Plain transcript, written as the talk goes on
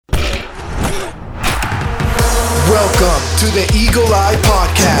to the Eagle Eye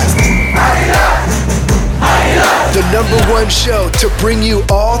Podcast. The #1 show to bring you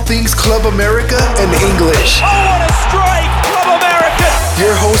all things Club America and English. Oh, what a strike! Club America!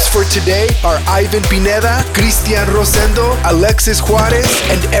 Your hosts for today are Ivan Pineda, Cristian Rosendo, Alexis Juarez,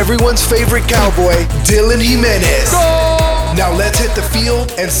 and everyone's favorite cowboy, Dylan Jimenez. Go! Now let's hit the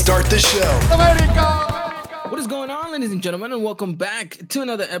field and start the show. America! What is going on, ladies and gentlemen, and welcome back to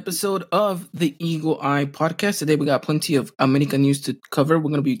another episode of the Eagle Eye Podcast. Today we got plenty of America news to cover. We're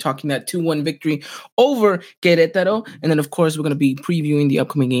going to be talking that 2-1 victory over Queretaro, and then of course we're going to be previewing the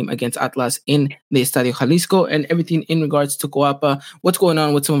upcoming game against Atlas in the Estadio Jalisco and everything in regards to Coapa. What's going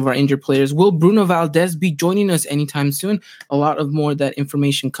on with some of our injured players? Will Bruno Valdez be joining us anytime soon? A lot of more of that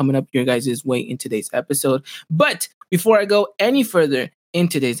information coming up your guys' way in today's episode. But before I go any further, in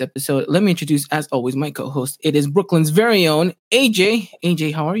today's episode, let me introduce, as always, my co-host. It is Brooklyn's very own AJ.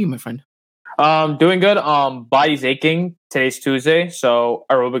 AJ, how are you, my friend? Doing good. Body's aching. Today's Tuesday, so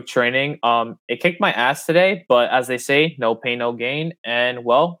aerobic training. It kicked my ass today, but as they say, no pain, no gain. And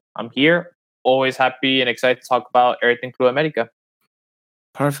well, I'm here. Always happy and excited to talk about everything Club America.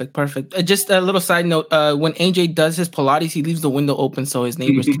 Perfect. Just a little side note: when AJ does his Pilates, he leaves the window open so his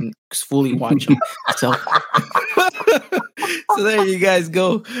neighbors can fully watch him. So there you guys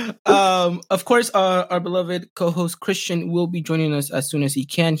go. Of course, our beloved co-host Christian will be joining us as soon as he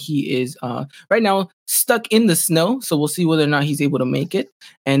can. He is right now stuck in the snow, so we'll see whether or not he's able to make it.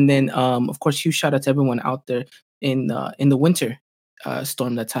 And then, of course, huge shout out to everyone out there in the winter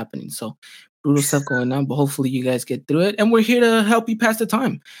storm that's happening. So brutal stuff going on, but hopefully you guys get through it. And we're here to help you pass the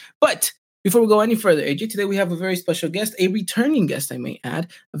time. But before we go any further, AJ, today we have a very special guest, a returning guest, I may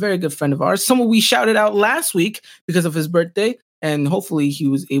add, a very good friend of ours, someone we shouted out last week because of his birthday, and hopefully he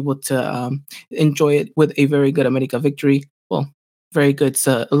was able to enjoy it with a very good America victory. Well, very good. It's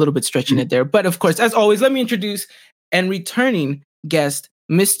a little bit stretching it there. But of course, as always, let me introduce and returning guest,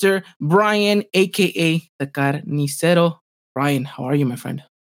 Mr. Bryan, a.k.a. the Carnicero. Bryan, how are you, my friend?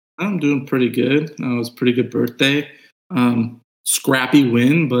 I'm doing pretty good. It was a pretty good birthday. Scrappy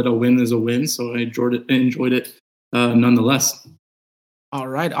win, but a win is a win, so I enjoyed it nonetheless. All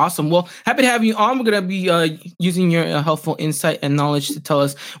right, awesome. Well, happy to have you on. We're going to be using your helpful insight and knowledge to tell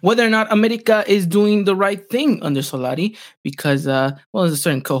us whether or not America is doing the right thing under Solari, because, there's a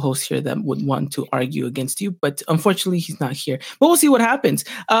certain co-host here that would want to argue against you, but unfortunately he's not here. But we'll see what happens.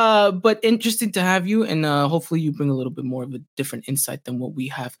 But interesting to have you, and hopefully you bring a little bit more of a different insight than what we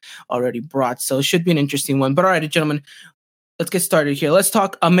have already brought. So it should be an interesting one. But all right, gentlemen, let's get started here. Let's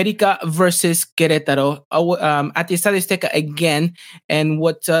talk America versus Queretaro at the Estadio Azteca again. And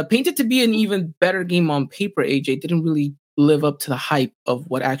what painted to be an even better game on paper, AJ, didn't really live up to the hype of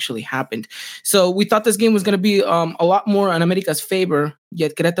what actually happened. So we thought this game was going to be a lot more on America's favor,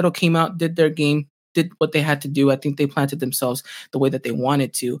 yet Queretaro came out, did their game, did what they had to do. I think they planted themselves the way that they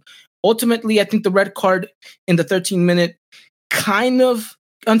wanted to. Ultimately, I think the red card in the 13-minute kind of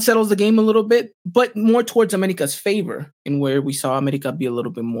unsettles the game a little bit, but more towards America's favor, in where we saw America be a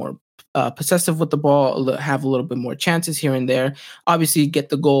little bit more possessive with the ball, have a little bit more chances here and there, obviously get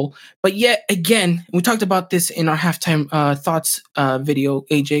the goal. But yet again, we talked about this in our halftime thoughts video,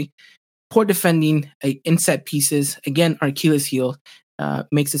 AJ, poor defending in set pieces. Again, our Achilles heel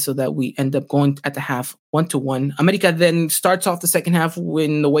makes it so that we end up going at the half 1-1. America then starts off the second half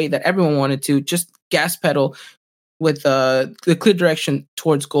in the way that everyone wanted to, just gas pedal, with the clear direction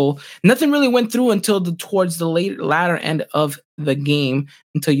towards goal. Nothing really went through until towards the latter end of the game,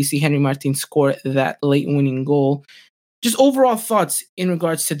 until you see Henry Martin score that late winning goal. Just overall thoughts in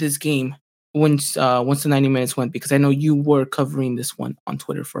regards to this game once the 90 minutes went, because I know you were covering this one on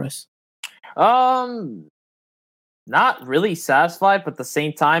Twitter for us. Not really satisfied, but at the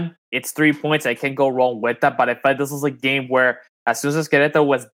same time, it's 3 points. I can't go wrong with that. But I felt this was a game where, as soon as Querétaro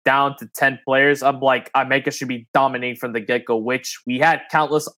was down to 10 players, I'm like, America should be dominating from the get-go, which we had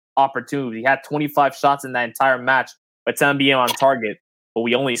countless opportunities. We had 25 shots in that entire match, with 10 being on target, but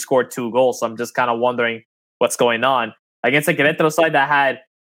we only scored 2 goals. So I'm just kind of wondering what's going on. Against the Querétaro side that had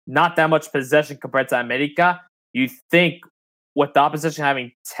not that much possession compared to America, you think with the opposition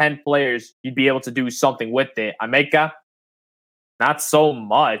having 10 players, you'd be able to do something with it. America, not so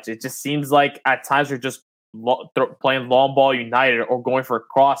much. It just seems like at times we're just playing long ball united or going for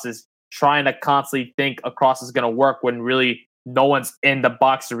crosses, trying to constantly think a cross is going to work when really no one's in the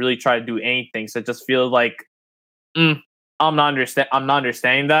box to really try to do anything. So it just feels like I'm not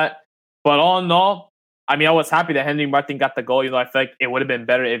understanding that. But all in all, I mean, I was happy that Henry Martin got the goal. I feel like it would have been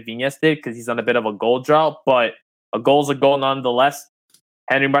better if Viñas did, because he's on a bit of a goal drought. But a goal's a goal nonetheless.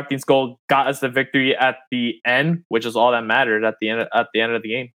 Henry Martin's goal got us the victory at the end, which is all that mattered at the end of the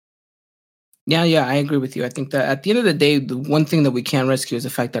game. Yeah, I agree with you. I think that at the end of the day, the one thing that we can rescue is the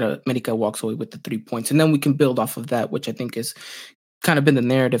fact that America walks away with the 3 points, and then we can build off of that, which I think is kind of been the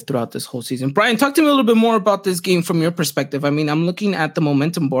narrative throughout this whole season. Bryan, talk to me a little bit more about this game from your perspective. I mean, I'm looking at the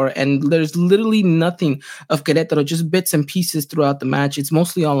momentum bar, and there's literally nothing of Querétaro, just bits and pieces throughout the match. It's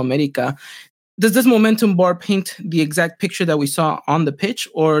mostly all America. Does this momentum bar paint the exact picture that we saw on the pitch,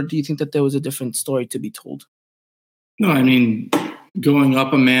 or do you think that there was a different story to be told? No, I mean, going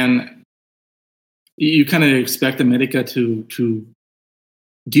up a man, you kind of expect America to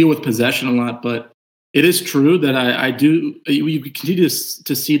deal with possession a lot, but it is true that I do. You continue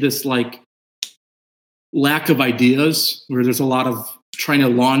to see this like lack of ideas, where there's a lot of trying to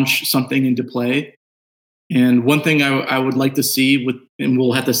launch something into play. And one thing I would like to see and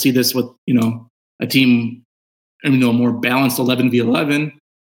we'll have to see this with a team, more balanced 11v11.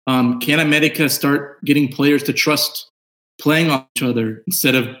 Can America start getting players to trust playing on each other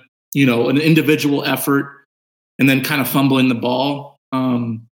instead of an individual effort and then kind of fumbling the ball?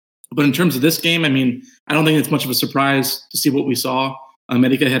 But in terms of this game, I mean, I don't think it's much of a surprise to see what we saw.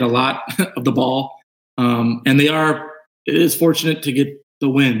 America had a lot of the ball, and it is fortunate to get the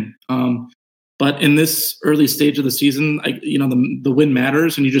win. But in this early stage of the season, the win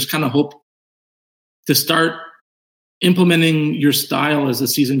matters, and you just kind of hope to start implementing your style as the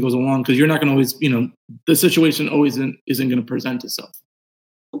season goes along, because you're not going to always, the situation always isn't going to present itself.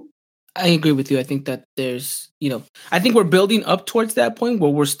 I agree with you. I think that there's, I think we're building up towards that point where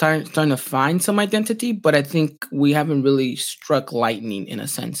we're starting to find some identity, but I think we haven't really struck lightning in a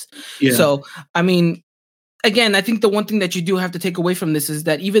sense. Yeah. So, I mean, again, I think the one thing that you do have to take away from this is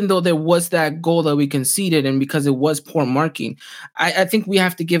that even though there was that goal that we conceded, and because it was poor marking, I think we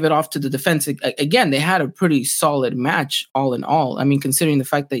have to give it off to the defense. Again, they had a pretty solid match all in all. I mean, considering the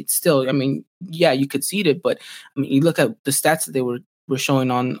fact that still, you conceded, but you look at the stats that they were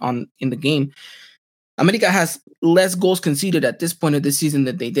showing on in the game. America has less goals conceded at this point of the season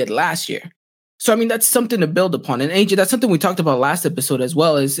than they did last year. So, that's something to build upon. And AJ, that's something we talked about last episode as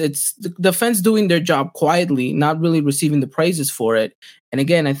well, is it's the defense doing their job quietly, not really receiving the praises for it. And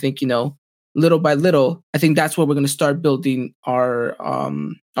again, I think, little by little, I think that's where we're going to start building our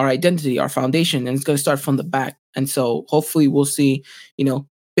identity, our foundation, and it's going to start from the back. And so hopefully we'll see,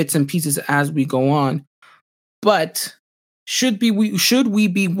 bits and pieces as we go on. But should we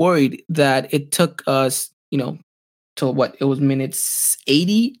be worried that it took us, till what? It was minutes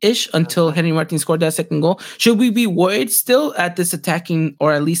 80-ish until Henry Martin scored that second goal. Should we be worried still at this attacking,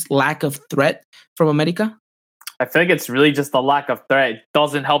 or at least lack of threat from America? I think it's really just the lack of threat. It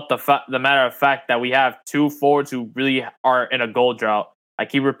doesn't help the matter of fact that we have two forwards who really are in a goal drought. I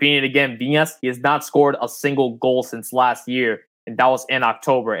keep repeating it again. Viñas, he has not scored a single goal since last year, and that was in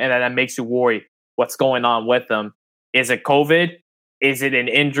October. And that makes you worry what's going on with him. Is it COVID? Is it an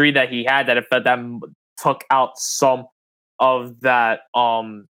injury that he had that took out some of that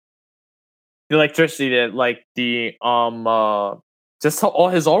the electricity that just all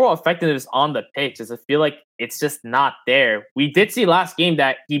his overall effectiveness on the pitch? I feel like it's just not there. We did see last game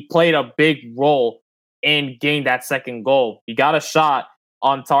that he played a big role in getting that second goal. He got a shot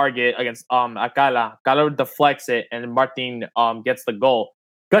on target against Akala. Akala deflects it, and Martin gets the goal.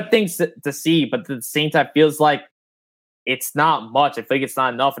 Good things to see, but at the same time, feels like it's not much. I feel like it's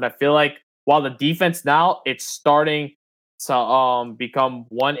not enough. And I feel like while the defense now, it's starting to become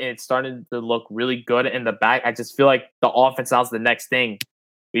one, and it's starting to look really good in the back. I just feel like the offense now is the next thing.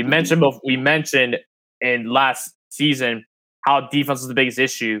 We mentioned in last season how defense was the biggest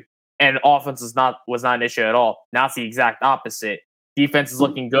issue, and offense was not an issue at all. Now it's the exact opposite. Defense is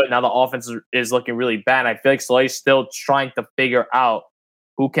looking good. Now the offense is looking really bad. I feel like Solari's still trying to figure out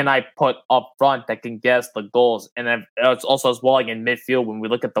who can I put up front that can get us the goals. And then it's also as well like in midfield when we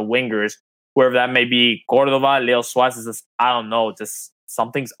look at the wingers, wherever that may be, Cordova, Leo Suarez is just, I don't know, just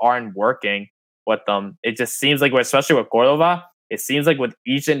some things aren't working with them. It just seems like, especially with Cordova, it seems like with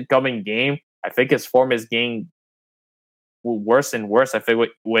each incoming game, I think his form is getting worse and worse, I think,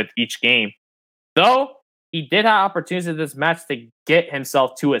 with each game. Though, he did have opportunities in this match to get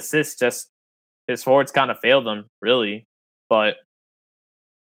himself 2 assists, just his forwards kind of failed him, really. But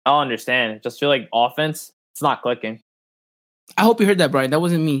I don't understand. I just feel like offense, it's not clicking. I hope you heard that, Bryan. That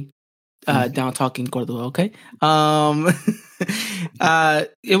wasn't me down talking Cordova, okay?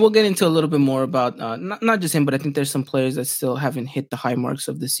 We'll get into a little bit more about not just him, but I think there's some players that still haven't hit the high marks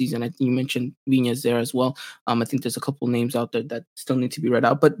of the season. I think you mentioned Viñas there as well. I think there's a couple names out there that still need to be read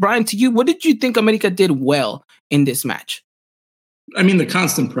out. But Bryan, to you, what did you think America did well in this match? The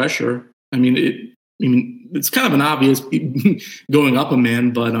constant pressure. It's kind of an obvious going up a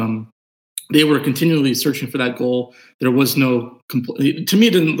man, but they were continually searching for that goal. There was no to me,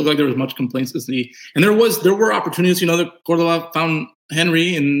 it didn't look like there was much complacency. And there were opportunities, that Cordova found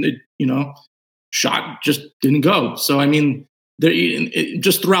Henry and it, shot just didn't go. So I mean,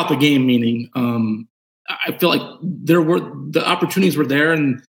 just throughout the game, meaning I feel like the opportunities were there,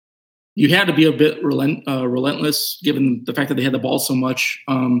 and you had to be a bit relentless given the fact that they had the ball so much.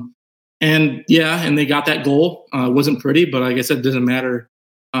 And they got that goal. It wasn't pretty, but like I said, it doesn't matter.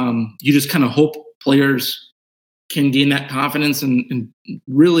 You just kind of hope players can gain that confidence and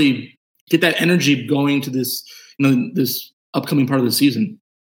really get that energy going to this, this upcoming part of the season.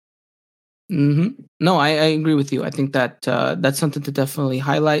 Mm-hmm. No, I agree with you. I think that that's something to definitely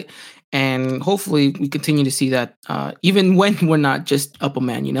highlight, and hopefully we continue to see that even when we're not just up a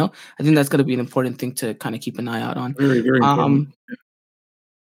man. I think that's going to be an important thing to kind of keep an eye out on. Very, very important.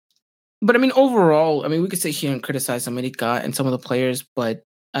 But I mean, overall, we could sit here and criticize America and some of the players, but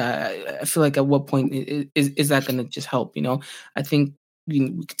I feel like at what point is that going to just help? I think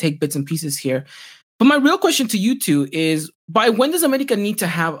we could take bits and pieces here. But my real question to you two is: by when does America need to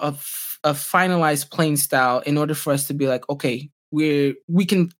have a finalized playing style in order for us to be like, okay, we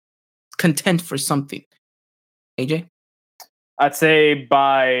can contend for something? AJ? I'd say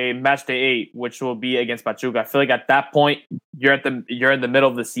by match day 8, which will be against Pachuca. I feel like at that point, you're in the middle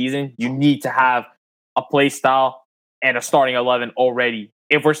of the season. You need to have a play style and a starting 11 already.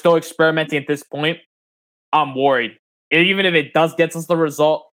 If we're still experimenting at this point, I'm worried. And even if it does get us the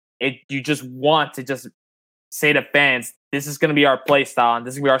result, you just want to just say to fans, this is going to be our play style, and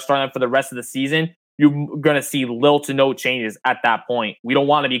this is going to be our starting for the rest of the season. You're going to see little to no changes at that point. We don't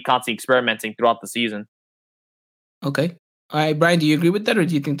want to be constantly experimenting throughout the season. Okay. All right, Bryan, do you agree with that, or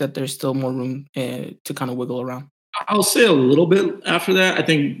do you think that there's still more room to kind of wiggle around? I'll say a little bit after that. I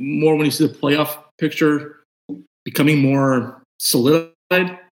think more when you see the playoff picture becoming more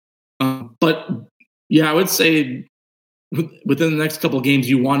solidified. But yeah, I would say within the next couple of games,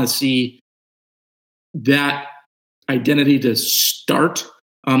 you want to see that identity to start.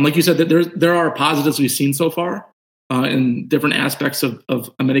 Like you said, that there are positives we've seen so far in different aspects of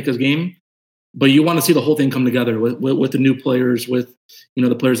America's game. But you want to see the whole thing come together with the new players, with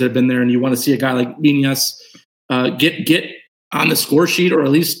the players that have been there, and you want to see a guy like Viñas get on the score sheet, or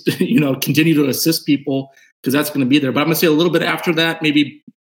at least continue to assist people, because that's going to be there. But I'm going to say a little bit after that, maybe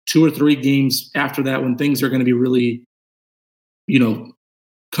 2 or 3 games after that, when things are going to be really,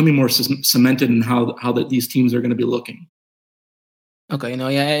 coming more cemented in how these teams are going to be looking. Okay,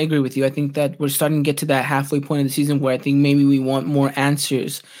 I agree with you. I think that we're starting to get to that halfway point of the season where I think maybe we want more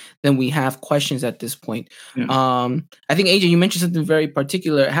answers than we have questions at this point. Yeah. I think, AJ, you mentioned something very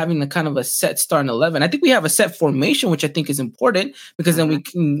particular, having a kind of a set starting 11. I think we have a set formation, which I think is important, because then we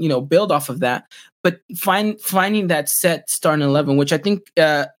can, build off of that. But finding that set starting 11, which I think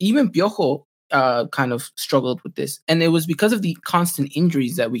even Piojo kind of struggled with this, and it was because of the constant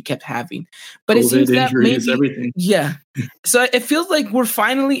injuries that we kept having. But it seems that maybe everything. Yeah. So it feels like we're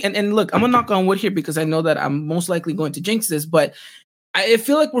finally, and look, I'm gonna knock on wood here because I know that I'm most likely going to jinx this, but I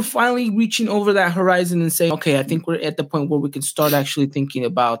feel like we're finally reaching over that horizon and saying, okay, I think we're at the point where we can start actually thinking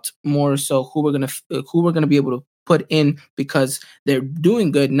about more so who we're gonna be able to put in because they're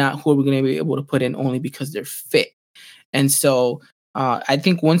doing good, not who we're gonna be able to put in only because they're fit. And so I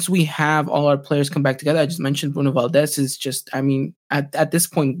think once we have all our players come back together, I just mentioned Bruno Valdez is just, at this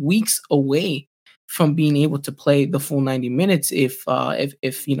point, weeks away from being able to play the full 90 minutes if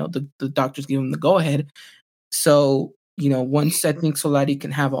the doctors give him the go ahead. So, once I think Solari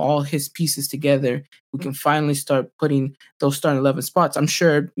can have all his pieces together, we can finally start putting those starting 11 spots. I'm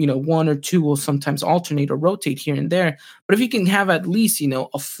sure, 1 or 2 will sometimes alternate or rotate here and there. But if you can have at least,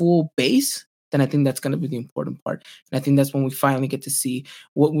 a full base, then I think that's going to be the important part. And I think that's when we finally get to see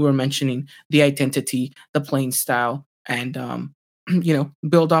what we were mentioning, the identity, the playing style, and,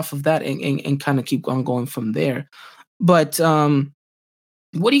 build off of that and kind of keep on going from there. But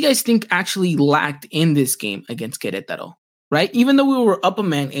what do you guys think actually lacked in this game against Queretaro? Right? Even though we were up a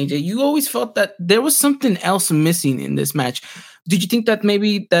man, AJ, you always felt that there was something else missing in this match. Did you think that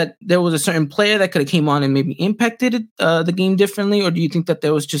maybe that there was a certain player that could have came on and maybe impacted the game differently? Or do you think that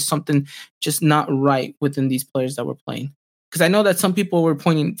there was just something just not right within these players that were playing? Because I know that some people were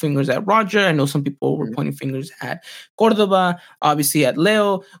pointing fingers at Roger. I know some people were pointing fingers at Cordova, obviously at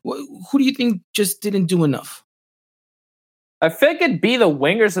Leo. Who do you think just didn't do enough? I feel like it'd be the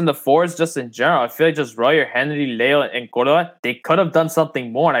wingers and the forwards just in general. I feel like just Royer, Henry, Leo, and Cordova, they could have done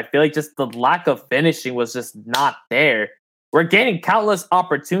something more. And I feel like just the lack of finishing was just not there. We're getting countless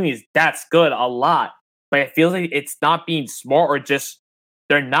opportunities. That's good, a lot. But it feels like it's not being smart, or just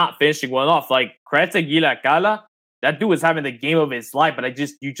they're not finishing well enough. Like Queretaro, Gila, Cala, that dude was having the game of his life, but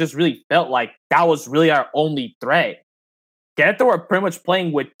you just really felt like that was really our only threat. Querétaro were pretty much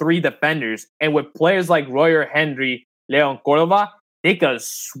playing with 3 defenders, and with players like Royer Henry, Leon Cordova, they could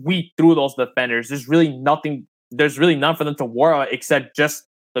sweep through those defenders. There's really none for them to worry about except just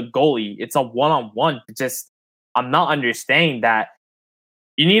the goalie. It's a one-on-one. I'm not understanding that.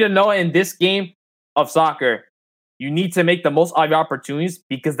 You need to know in this game of soccer, you need to make the most of your opportunities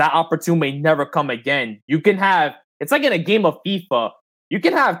because that opportunity may never come again. It's like in a game of FIFA. You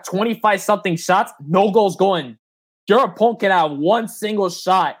can have 25-something shots, no goals going. Your opponent can have one single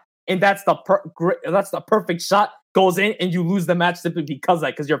shot, and that's the perfect shot, goes in, and you lose the match simply because of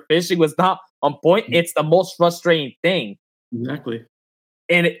that, because your finishing was not on point. It's the most frustrating thing. Exactly.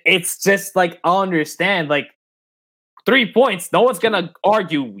 And it's just like, I understand, like, 3 points. No one's going to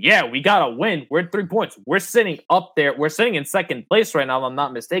argue, yeah, we got to win. We're at 3 points. We're sitting up there. We're sitting in second place right now, if I'm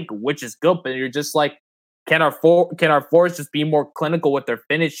not mistaken, which is good. But you're just like, can our forwards just be more clinical with their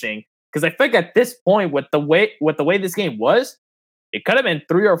finishing? Because I think at this point, with the way this game was, it could have been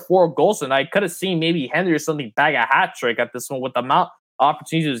 3 or 4 goals, and I could have seen maybe Henry or something bag a hat trick at this one with the amount of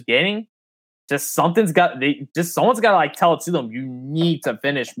opportunities he was getting. Someone's got to like tell it to them. You need to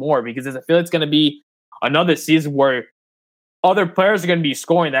finish more, because I feel it's going to be another season where other players are going to be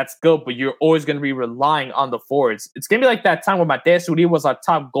scoring. That's good, but you're always going to be relying on the forwards. It's going to be like that time where Mateus Uribe was our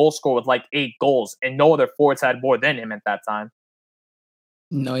top goal scorer with like 8 goals, and no other forwards had more than him at that time.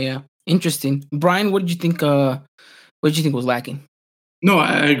 No, yeah, interesting. Bryan, what did you think? What did you think was lacking? No,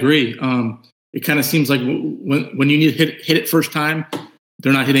 I agree. It kind of seems like when you need to hit it first time,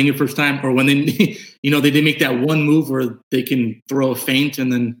 they're not hitting it first time, or when they they make that one move where they can throw a feint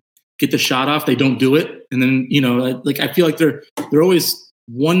and then get the shot off, they don't do it, and then I feel like they're always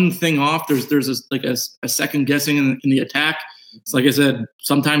one thing off. There's a second guessing in the attack. It's like I said,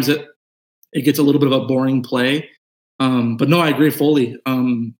 sometimes it gets a little bit of a boring play. But no, I agree fully.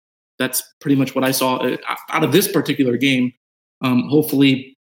 That's pretty much what I saw out of this particular game.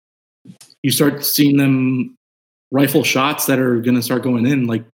 Hopefully, you start seeing them rifle shots that are going to start going in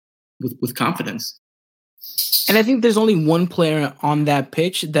like with confidence. And I think there's only one player on that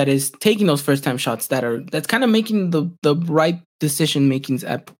pitch that is taking those first time shots that's kind of making the right decision makings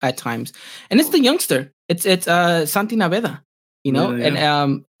at times, and it's the youngster. It's Santi Naveda.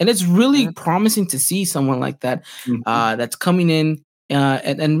 And it's really promising to see someone like that that's coming in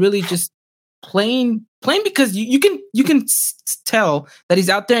and really just playing because you can tell that he's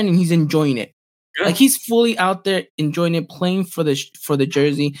out there and he's enjoying it. Yeah. Like he's fully out there enjoying it, playing for the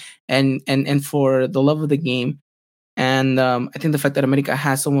jersey and for the love of the game. And I think the fact that America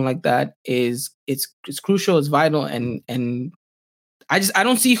has someone like that it's crucial, it's vital, and I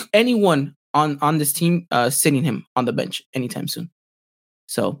don't see anyone on this team sitting him on the bench anytime soon.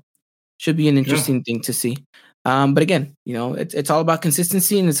 So should be an interesting thing to see. But again, it's all about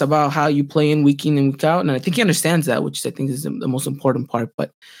consistency, and it's about how you play in week and week out. And I think he understands that, which I think is the most important part.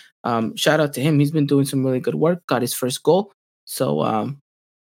 But shout out to him. He's been doing some really good work, got his first goal. So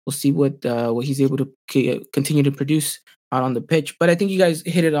we'll see what he's able to continue to produce out on the pitch. But I think you guys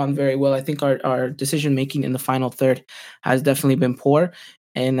hit it on very well. I think our decision making in the final third has definitely been poor.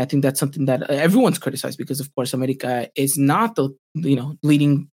 And I think that's something that everyone's criticized because, of course, America is not the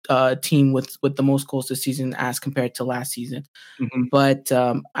leading team with the most goals this season as compared to last season. Mm-hmm. But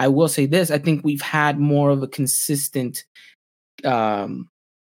I will say this: I think we've had more of a consistent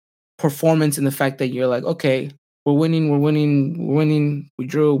performance in the fact that you're like, okay, we're winning, we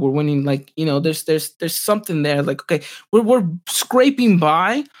drew, we're winning. Like there's something there. Like okay, we're scraping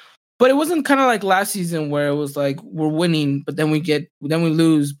by. But it wasn't kind of like last season where it was like we're winning, but then we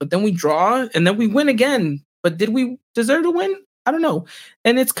lose, but then we draw, and then we win again. But did we deserve to win? I don't know.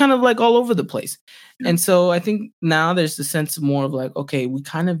 And it's kind of like all over the place. Yeah. And so I think now there's the sense more of like, okay, we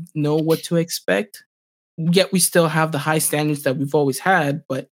kind of know what to expect, yet we still have the high standards that we've always had.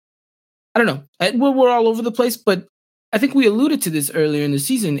 But I don't know. We're all over the place, but I think we alluded to this earlier in the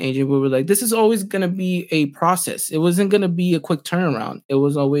season, AJ, where we're like, this is always going to be a process. It wasn't going to be a quick turnaround. It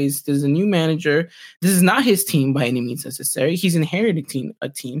was always, there's a new manager. This is not his team by any means necessary. He's inheriting a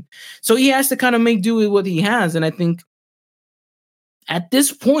team. So he has to kind of make do with what he has. And I think at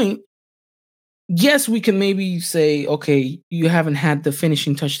this point, yes, we can maybe say, okay, you haven't had the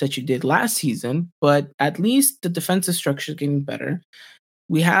finishing touch that you did last season, but at least the defensive structure is getting better.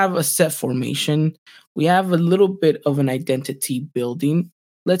 We have a set formation. We have a little bit of an identity building.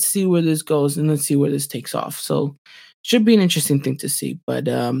 Let's see where this goes, and let's see where this takes off. So should be an interesting thing to see. But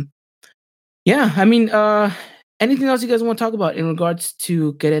yeah, I mean, anything else you guys want to talk about in regards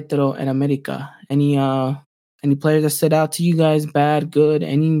to Querétaro and America? Any players that stood out to you guys? Bad, good,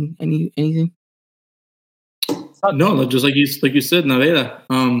 anything? No, just like you said, Naveda.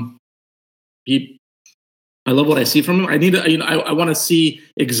 I love what I see from him. I need to, I want to see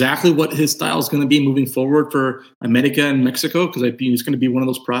exactly what his style is going to be moving forward for America and Mexico, because I think he's going to be one of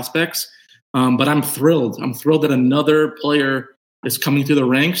those prospects. But I'm thrilled. I'm thrilled that another player is coming through the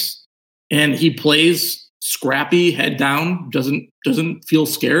ranks, and he plays scrappy, head down, doesn't feel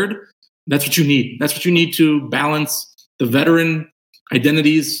scared. That's what you need. That's what you need to balance the veteran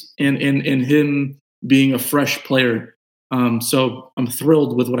identities and him being a fresh player. So I'm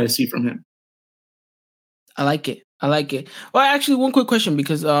thrilled with what I see from him. I like it. Well, actually, one quick question,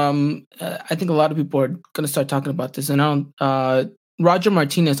 because I think a lot of people are going to start talking about this. And Roger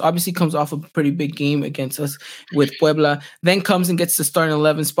Martinez obviously comes off a pretty big game against us with Puebla, then comes and gets the starting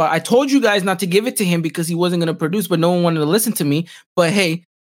 11 spot. I told you guys not to give it to him because he wasn't going to produce, but no one wanted to listen to me. But hey,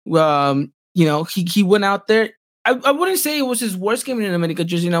 he went out there. I wouldn't say it was his worst game in America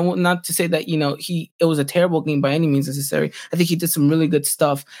jersey. Not to say that it was a terrible game by any means necessary. I think he did some really good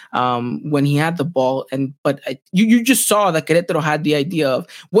stuff when he had the ball. But you just saw that Queretaro had the idea of,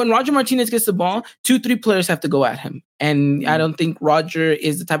 when Roger Martinez gets the ball, 2-3 players have to go at him. And I don't think Roger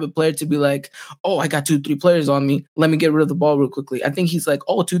is the type of player to be like, oh, I got 2-3 players on me, let me get rid of the ball real quickly. I think he's like,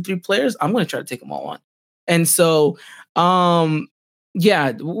 oh, 2-3 players, I'm going to try to take them all on. And so,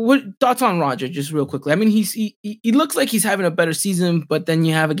 yeah, what thoughts on Roger, just real quickly? I mean, he looks like he's having a better season, but then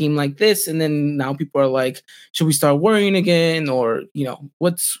you have a game like this, and then now people are like, should we start worrying again? Or,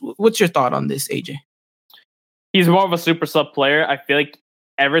 what's your thought on this, AJ? He's more of a super sub player. I feel like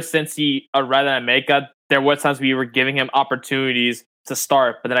ever since he arrived in America, there were times we were giving him opportunities to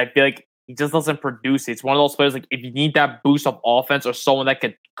start, but then I feel like he just doesn't produce it. It's one of those players, like, if you need that boost of offense or someone that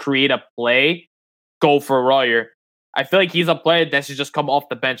could create a play, go for Roger. I feel like he's a player that should just come off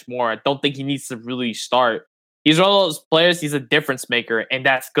the bench more. I don't think he needs to really start. He's one of those players, he's a difference maker, and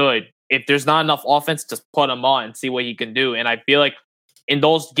that's good. If there's not enough offense, just put him on and see what he can do. And I feel like in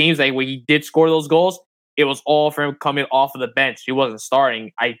those games where he did score those goals, it was all for him coming off of the bench. He wasn't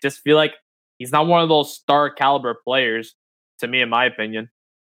starting. I just feel like he's not one of those star caliber players, to me, in my opinion.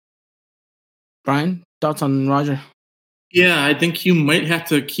 Bryan, thoughts on Roger? Yeah, I think you might have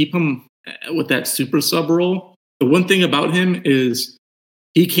to keep him with that super sub role. The one thing about him is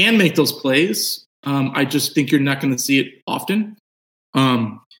he can make those plays. I just think you're not going to see it often.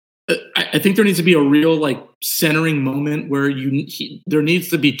 I think there needs to be a real centering moment where there needs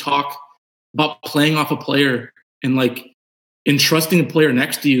to be talk about playing off a player and entrusting a player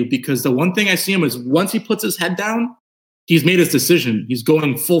next to you, because the one thing I see him is, once he puts his head down, he's made his decision. He's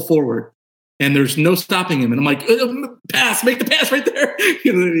going full forward. And there's no stopping him. And I'm like, pass, make the pass right there.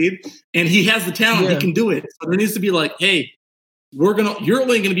 You know what I mean? And he has the talent. Yeah. He can do it. So there needs to be hey, you're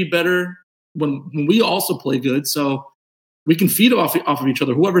only going to be better when we also play good. So we can feed off of each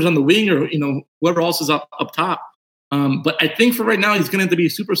other, whoever's on the wing or, whoever else is up top. But I think for right now, he's going to have to be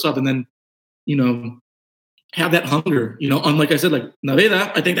a super sub and then, have that hunger, unlike I said,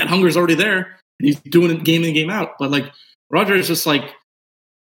 Naveda, I think that hunger is already there and he's doing it game in, game out. But Roger is just like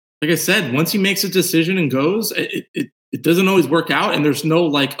I said, once he makes a decision and goes, it doesn't always work out, and there's no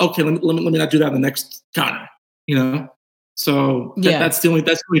okay, let me not do that in the next counter, So that's the only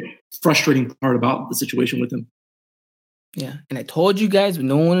frustrating part about the situation with him. Yeah, and I told you guys, but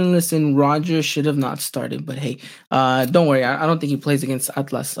no one listened. Roger should have not started, but hey, don't worry. I don't think he plays against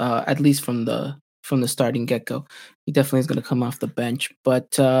Atlas, at least from the starting get-go. He definitely is going to come off the bench.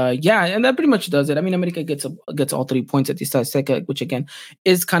 But yeah, and that pretty much does it. I mean, America gets all 3 points at the Estadio, which again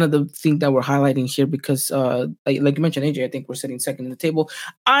is kind of the thing that we're highlighting here, because like you mentioned, AJ, I think we're sitting second in the table.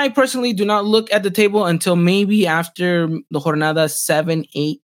 I personally do not look at the table until maybe after the jornada 7,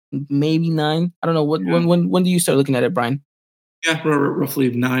 8, maybe 9. I don't know. When do you start looking at it, Bryan? Yeah,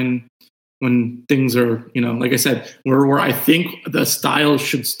 roughly 9, when things are, like I said, where I think the style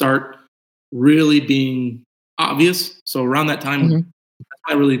should start really being obvious. So around that time,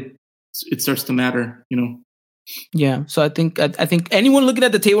 it starts to matter, Yeah. So I think anyone looking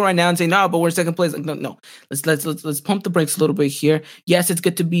at the table right now and saying, no, but we're second place. No. Let's pump the brakes a little bit here. Yes, it's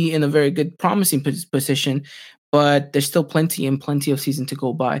good to be in a very good, promising position, but there's still plenty of season to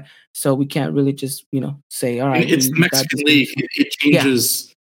go by. So we can't really just, say, all right. It's the Mexican League. It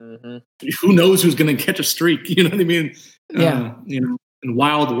changes. Yeah. Who knows who's going to catch a streak? You know what I mean? Yeah. And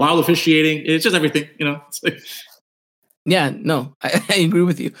wild officiating. It's just everything, Yeah, no, I agree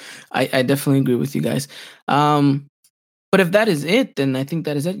with you. I definitely agree with you guys. But if that is it, then I think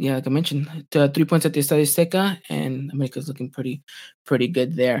that is it. Yeah, like I mentioned, 3 points at the Estadio Azteca, and America's looking pretty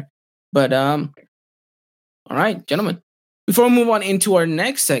good there. But all right, gentlemen. Before we move on into our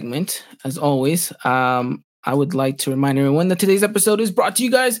next segment, as always, I would like to remind everyone that today's episode is brought to you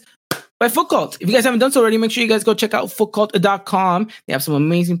guys by Foot Cult. If you guys haven't done so already, make sure you guys go check out footcult.com. They have some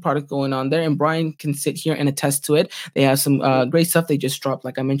amazing product going on there, and Bryan can sit here and attest to it. They have some great stuff they just dropped.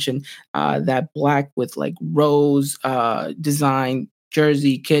 Like I mentioned, that black with like rose design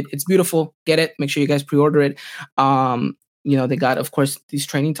jersey kit. It's beautiful. Get it. Make sure you guys pre-order it. They got, of course, these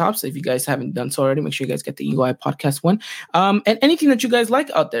training tops. If you guys haven't done so already, make sure you guys get the Eagle Eye Podcast one. And anything that you guys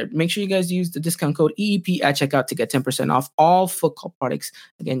like out there, make sure you guys use the discount code EEP at checkout to get 10% off all Foot Cult products.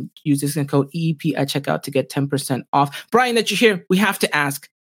 Again, use discount code EEP at checkout to get 10% off. Bryan, that you're here, we have to ask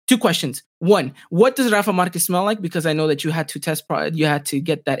 2 questions. 1, what does Rafa Marquez smell like? Because I know that you had to you had to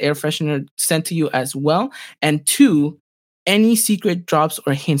get that air freshener sent to you as well. And 2, any secret drops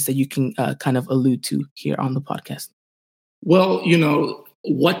or hints that you can kind of allude to here on the podcast. Well,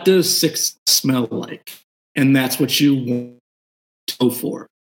 what does success smell like? And that's what you want to go for.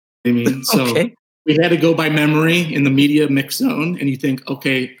 I mean, so Okay. We had to go by memory in the media mix zone, and you think,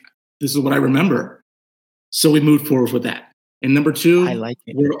 okay, this is what I remember. So we moved forward with that. And number 2, I like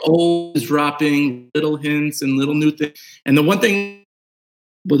it. We're always dropping little hints and little new things. And the one thing,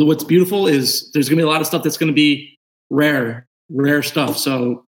 what's beautiful is there's going to be a lot of stuff that's going to be rare stuff.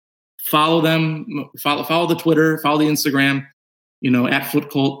 So follow them, follow the Twitter, follow the Instagram, at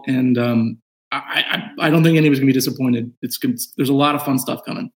Foot Cult. And I don't think anyone's going to be disappointed. There's a lot of fun stuff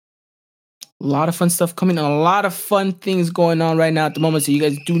coming. A lot of fun stuff coming. A lot of fun things going on right now at the moment. So you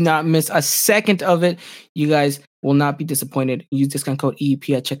guys do not miss a second of it. You guys will not be disappointed. Use discount code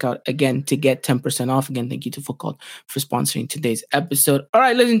EEP at checkout again to get 10% off. Again, thank you to Foot Cult for sponsoring today's episode. All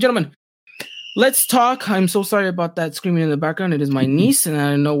right, ladies and gentlemen, let's talk. I'm so sorry about that screaming in the background. It is my niece, and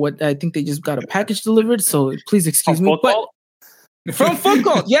I don't know what. I think they just got a package delivered, so please excuse me. But from Foot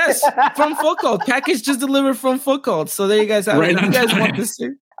Cult, yes, from Foot Cult, package just delivered from Foot Cult. So there you guys have it. If you guys want this,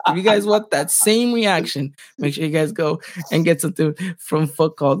 if you guys want that same reaction, make sure you guys go and get something from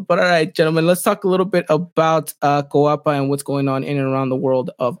Foot Cult. But all right, gentlemen, let's talk a little bit about Coapa and what's going on in and around the world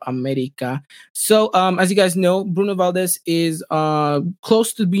of America. So, as you guys know, Bruno Valdez is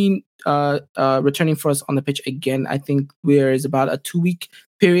close to being returning for us on the pitch again. I think there is about a 2-week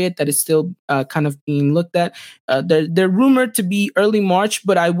period that is still kind of being looked at. They're rumored to be early March,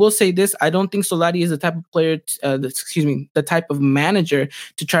 but I will say this: I don't think Solari is the type of player, the type of manager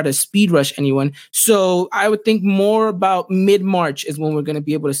to try to speed rush anyone. So I would think more about mid-March is when we're going to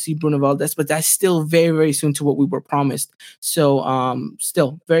be able to see Bruno Valdez, but that's still very, very soon to what we were promised. So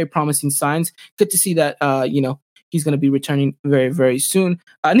still very promising signs. Good to see that, he's going to be returning very, very soon.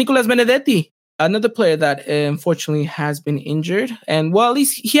 Nicolas Benedetti, another player that unfortunately has been injured. And well, at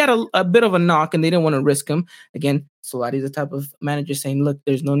least he had a bit of a knock and they didn't want to risk him. Again, Solari is the type of manager saying, look,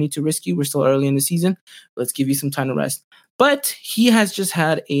 there's no need to risk you. We're still early in the season. Let's give you some time to rest. But he has just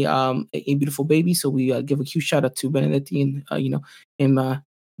had a beautiful baby. So we give a huge shout out to Benedetti and, him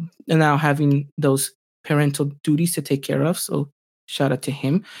now having those parental duties to take care of. So shout out to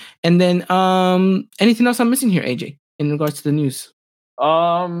him. And then anything else I'm missing here, AJ, in regards to the news?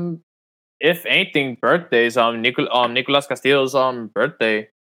 If anything, birthdays. Nicolas Castillo's birthday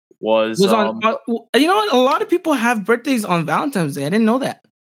was on. You know what? A lot of people have birthdays on Valentine's Day. I didn't know that.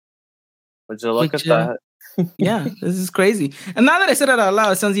 Would you look at that? Yeah, this is crazy. And now that I said it out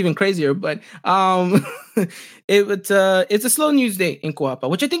loud, it sounds even crazier. But it's a slow news day in Coapa,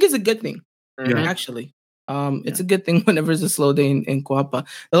 which I think is a good thing. Actually. It's a good thing whenever it's a slow day in Coapa.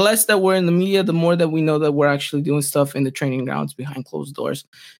 The less that we're in the media, the more that we know that we're actually doing stuff in the training grounds behind closed doors.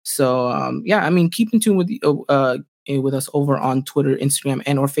 So, keep in tune with us over on Twitter, Instagram,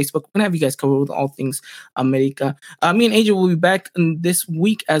 and or Facebook. We're going to have you guys covered with all things America. Me and AJ will be back this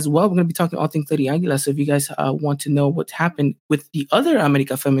week as well. We're going to be talking all things Lady Aguila. So if you guys want to know what happened with the other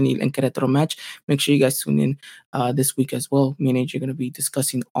America Femenil and Queretaro match, make sure you guys tune in this week as well. Me and AJ are going to be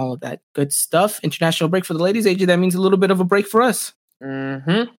discussing all of that good stuff. International break for the ladies, AJ. That means a little bit of a break for us.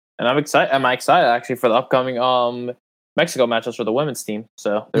 And I'm excited. I'm excited actually for the upcoming Mexico matches for the women's team.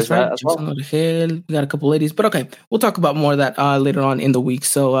 So there's that as well. We got a couple ladies, but okay, we'll talk about more of that later on in the week.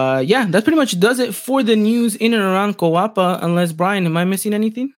 So that pretty much does it for the news in and around Coapa. Unless Bryan, am I missing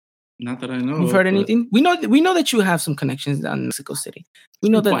anything? Not that I know. You've heard anything? We know that you have some connections down in Mexico City. We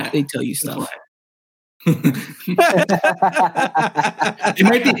know that they tell you stuff. It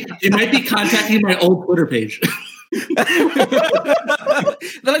might be contacting my old Twitter page. They're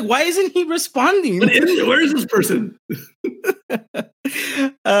like, why isn't he responding? Where is this person?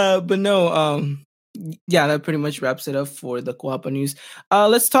 But no, that pretty much wraps it up for the Coapa news.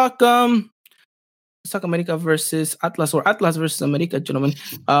 Let's talk let's talk America versus Atlas, or Atlas versus America, gentlemen.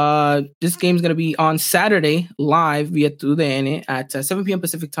 This game's gonna be on Saturday live via TUDN at 7 p.m.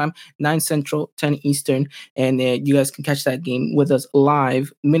 Pacific time, 9 Central, 10 Eastern, and you guys can catch that game with us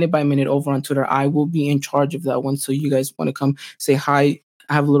live, minute by minute, over on Twitter. I will be in charge of that one, so you guys want to come say hi,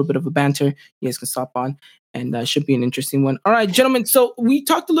 have a little bit of a banter, you guys can stop on. And should be an interesting one. All right, gentlemen. So we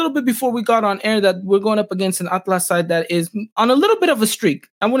talked a little bit before we got on air that we're going up against an Atlas side that is on a little bit of a streak.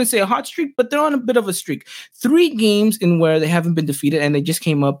 I wouldn't say a hot streak, but they're on a bit of a streak. 3 games in where they haven't been defeated, and they just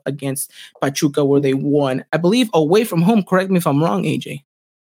came up against Pachuca where they won, I believe, away from home. Correct me if I'm wrong, AJ.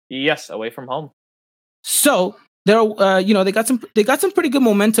 Yes, away from home. So they're, they got some pretty good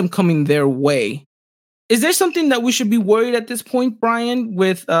momentum coming their way. Is there something that we should be worried at this point, Bryan,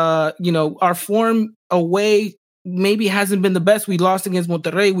 with our form away maybe hasn't been the best? We lost against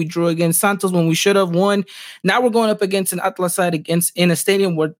Monterrey, we drew against Santos when we should have won. Now we're going up against an Atlas side in a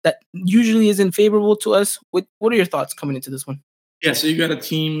stadium where that usually isn't favorable to us. What are your thoughts coming into this one? Yeah, so you got a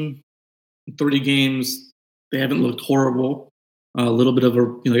team, 30 games, they haven't looked horrible. A little bit of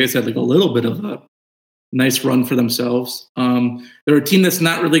like I said, like a little bit of a nice run for themselves. They're a team that's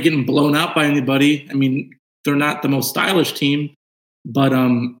not really getting blown out by anybody. I mean, they're not the most stylish team, but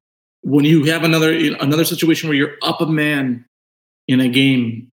when you have another situation where you're up a man in a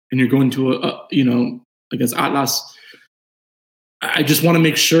game and you're going to against Atlas, I just want to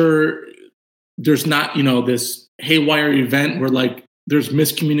make sure there's not this haywire event where like there's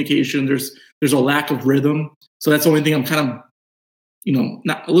miscommunication, there's a lack of rhythm. So that's the only thing I'm kind of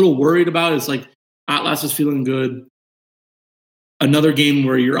not a little worried about. Is like Atlas is feeling good. Another game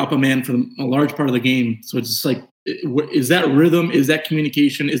where you're up a man for a large part of the game. So it's just like, is that rhythm? Is that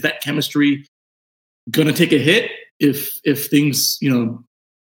communication? Is that chemistry going to take a hit if things,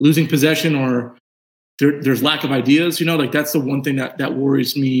 losing possession or there's lack of ideas? Like that's the one thing that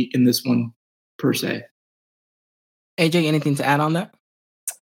worries me in this one per se. AJ, anything to add on that?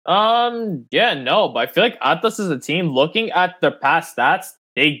 Yeah, no, but I feel like Atlas is a team looking at their past stats.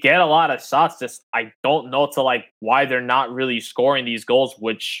 They get a lot of shots. Just I don't know why they're not really scoring these goals,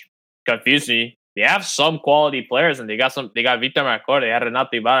 which confuses me. They have some quality players, and they got Victor Marcor, they had Renato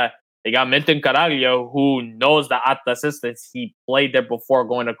Ibarra, they got Milton Caraglio, who knows the Atlas systems. He played there before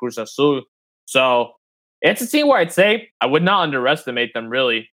going to Cruz Azul. So it's a team where I'd say I would not underestimate them,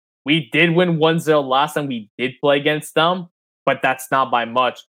 really. We did win 1-0 last time we did play against them, but that's not by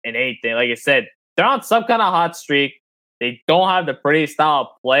much in anything. Like I said, they're on some kind of hot streak. They don't have the pretty style of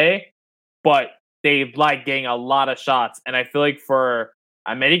play, but they like getting a lot of shots. And I feel like for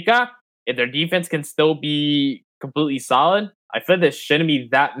America, if their defense can still be completely solid, I feel there shouldn't be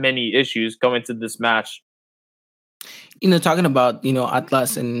that many issues going to this match. Talking about,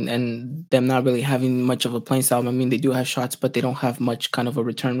 Atlas and them not really having much of a playing style. I mean, they do have shots, but they don't have much kind of a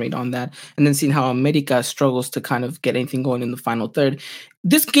return rate on that. And then seeing how America struggles to kind of get anything going in the final third.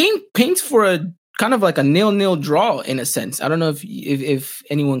 This game paints for a kind of like a 0-0 draw in a sense. I don't know if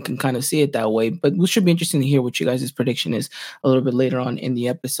anyone can kind of see it that way, but it should be interesting to hear what you guys' prediction is a little bit later on in the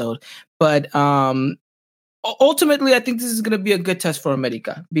episode. But ultimately, I think this is going to be a good test for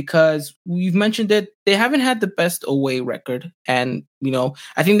America because we've mentioned it. They haven't had the best away record. And,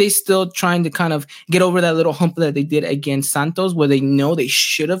 I think they're still trying to kind of get over that little hump that they did against Santos where they know they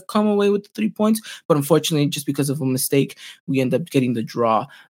should have come away with the 3 points. But unfortunately, just because of a mistake, we end up getting the draw.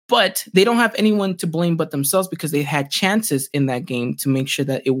 But they don't have anyone to blame but themselves because they had chances in that game to make sure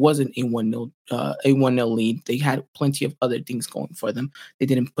that it wasn't a 1-0 lead. They had plenty of other things going for them. They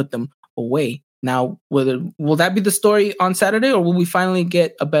didn't put them away. Now, will that be the story on Saturday, or will we finally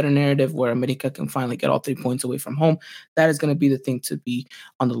get a better narrative where America can finally get all 3 points away from home? That is going to be the thing to be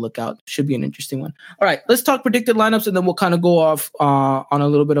on the lookout. Should be an interesting one. All right, let's talk predicted lineups, and then we'll kind of go off on a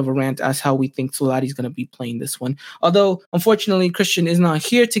little bit of a rant as how we think Solari is going to be playing this one. Although, unfortunately, Christian is not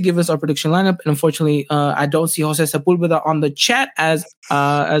here to give us our prediction lineup, and unfortunately, I don't see Jose Sepulveda on the chat as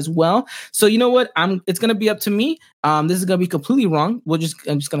well. So you know what? It's going to be up to me. This is going to be completely wrong. I'm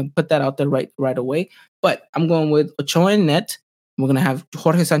just going to put that out there right away. But I'm going with Ochoa in net. We're going to have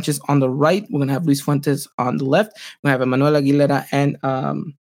Jorge Sanchez on the right. We're going to have Luis Fuentes on the left. We're going to have Emmanuel Aguilera and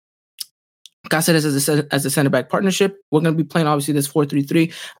Cáceres as a center back partnership. We're going to be playing, obviously, this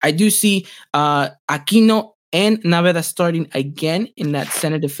 4-3-3. I do see Aquino and Naveda starting again in that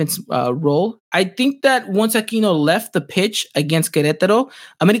center defense role. I think that once Aquino left the pitch against Queretaro,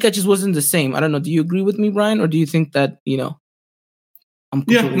 America just wasn't the same. I don't know. Do you agree with me, Bryan, or do you think that, I'm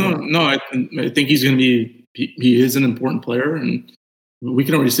no. I think he's going to be. He is an important player, and we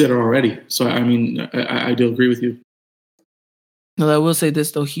can already see that already. So I mean, I do agree with you. No, I will say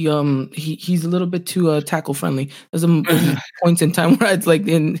this though. He's a little bit too tackle friendly. There's points in time where it's like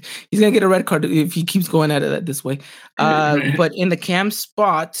he's gonna get a red card if he keeps going at it this way. But in the cam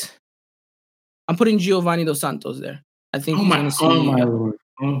spot, I'm putting Giovanni Dos Santos there. I think he's gonna see. Oh my lord!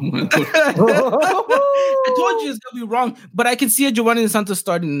 Oh my lord! I told you it's gonna be wrong, but I can see a Giovanni Dos Santos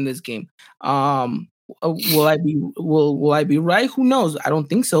starting in this game. Will I be right? Who knows? I don't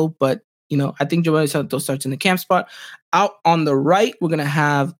think so, but I think Giovanni Santos starts in the camp spot. Out on the right, we're going to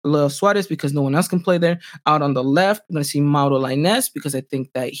have Leo Suarez because no one else can play there. Out on the left, we're going to see Mauro Lainez because I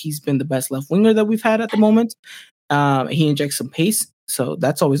think that he's been the best left winger that we've had at the moment. He injects some pace, so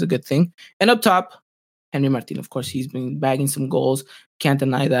that's always a good thing. And up top, Henry Martin, of course, he's been bagging some goals. Can't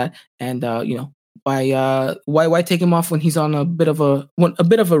deny that. And, why take him off when he's on a bit of a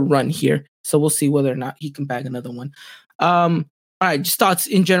run here? So we'll see whether or not he can bag another one. All right, just thoughts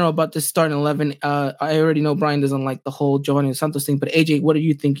in general about this starting 11. I already know Bryan doesn't like the whole Giovanni Dos Santos thing, but AJ, what are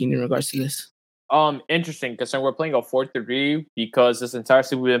you thinking in regards to this? Interesting, because we're playing a 4-3 because this entire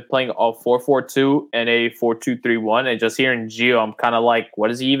season we've been playing a 4-4-2 and a 4-2-3-1, and just hearing Gio, I'm kind of like, what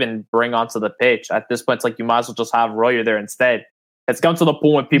does he even bring onto the pitch? At this point, it's like you might as well just have Royer there instead. It's come to the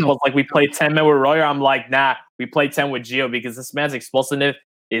point when people like we play 10 men with Royer. I'm like, nah, we play 10 with Gio because this man's explosiveness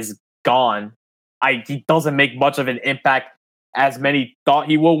is gone. He doesn't make much of an impact as many thought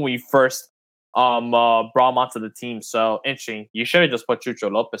he would when we first brought him onto the team. So interesting. You should have just put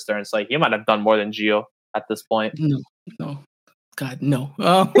Chucho Lopez there and say he might have done more than Gio at this point. No. God, no.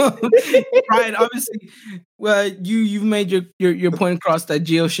 Bryan, obviously, well, you've made your point across that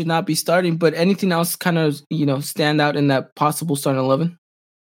Gio should not be starting, but anything else kind of stand out in that possible starting 11?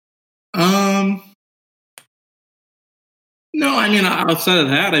 No, I mean outside of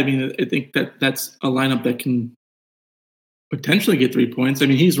that, I mean I think that's a lineup that can potentially get 3 points. I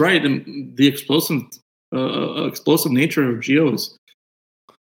mean, he's right, and the explosive nature of Gio is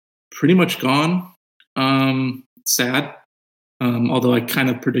pretty much gone. Sad, although I kind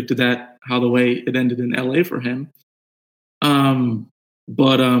of predicted that how the way it ended in LA for him. I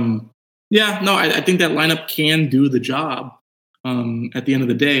think that lineup can do the job. At the end of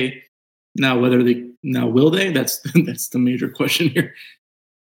the day, will they? That's the major question here.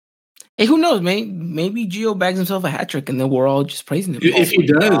 Hey, who knows? Maybe Gio bags himself a hat trick, and then we're all just praising him. If he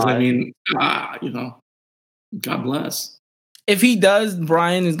does, I mean, God bless. If he does,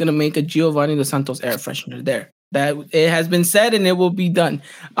 Bryan is gonna make a Giovanni Dos Santos air freshener there. That it has been said, and it will be done.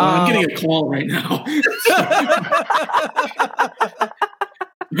 I'm getting a call right now.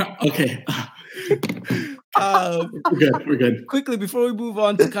 Okay. We're good. Quickly, before we move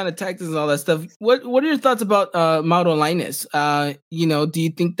on to kind of tactics and all that stuff, what are your thoughts about Mauro Lainez? Do you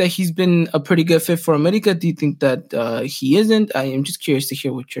think that he's been a pretty good fit for America? Do you think that he isn't? I am just curious to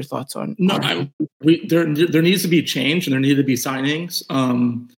hear what your thoughts are. No, there needs to be change, and there need to be signings.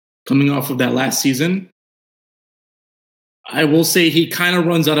 Coming off of that last season, I will say he kind of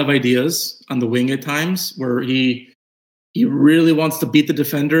runs out of ideas on the wing at times, where he really wants to beat the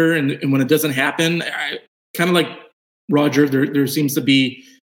defender, and when it doesn't happen, kind of like Roger, there seems to be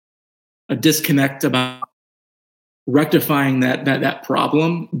a disconnect about rectifying that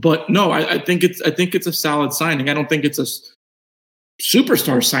problem. But no, I think it's a solid signing. I don't think it's a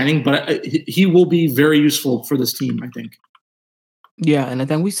superstar signing, but he will be very useful for this team, I think. Yeah, and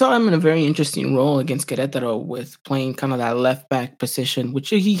then we saw him in a very interesting role against Queretaro with playing kind of that left back position, which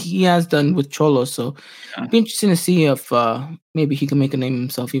he has done with Cholo. So it'd be interesting to see if maybe he can make a name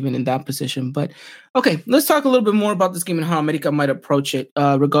himself even in that position. But okay, let's talk a little bit more about this game and how America might approach it,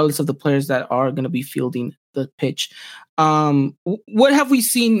 regardless of the players that are going to be fielding the pitch. What have we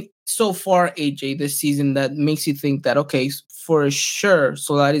seen so far, AJ, this season that makes you think that, okay, for sure,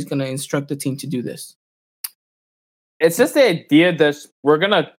 Solari's going to instruct the team to do this? It's just the idea that we're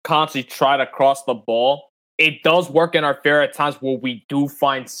going to constantly try to cross the ball. It does work in our favor at times where we do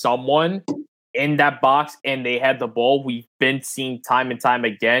find someone in that box and they have the ball. We've been seeing time and time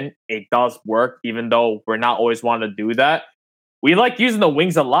again. It does work, even though we're not always wanting to do that. We like using the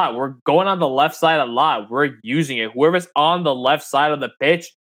wings a lot. We're going on the left side a lot. We're using it. Whoever's on the left side of the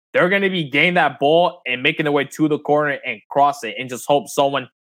pitch, they're going to be getting that ball and making their way to the corner and cross it and just hope someone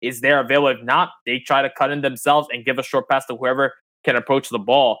is there available. If not, they try to cut in themselves and give a short pass to whoever can approach the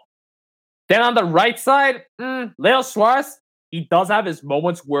ball. Then on the right side, Leo Suarez, he does have his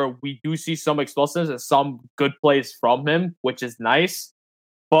moments where we do see some explosives and some good plays from him, which is nice.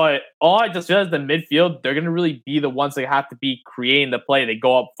 But all I just feel is the midfield, they're going to really be the ones that have to be creating the play. They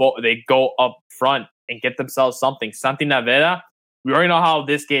go up front and get themselves something. Santi Navera, we already know how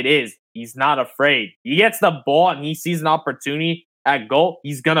this kid is. He's not afraid. He gets the ball and he sees an opportunity at goal,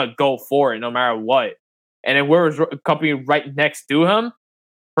 he's going to go for it no matter what. and then whoever's coming right next to him,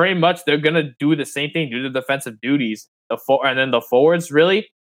 pretty much they're gonna do the same thing, do the defensive duties. And then the forwards, really,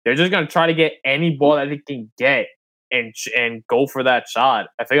 they're just gonna try to get any ball that they can get and go for that shot.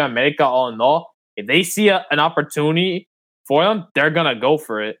 I think America, all in all, if they see an opportunity for them, they're gonna go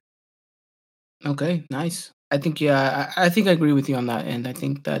for it. Okay, nice. I think I think I agree with you on that, and I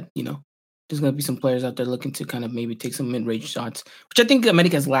think that there's gonna be some players out there looking to kind of maybe take some mid-range shots, which I think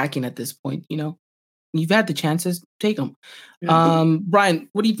America's lacking at this point. You've had the chances, take them. Yeah. Bryan,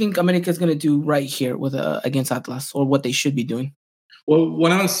 what do you think America's gonna do right here with against Atlas, or what they should be doing? Well,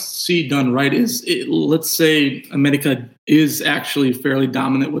 what I see done right is, let's say America is actually fairly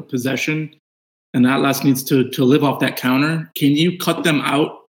dominant with possession, and Atlas needs to live off that counter. Can you cut them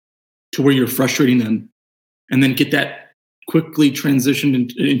out to where you're frustrating them, and then get that quickly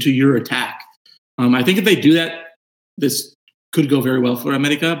transitioned into your attack? I think if they do that, this could go very well for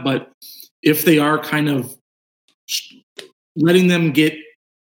America. But if they are kind of letting them get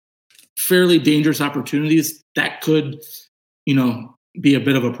fairly dangerous opportunities, that could, be a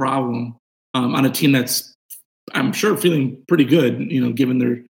bit of a problem on a team that's, I'm sure, feeling pretty good, given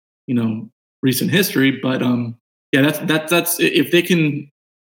their, recent history. But that's if they can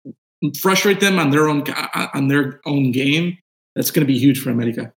frustrate them on their own game, that's going to be huge for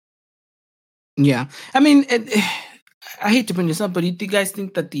America. Yeah, I mean, I hate to bring this up, but do you guys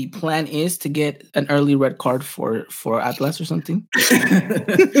think that the plan is to get an early red card for Atlas or something?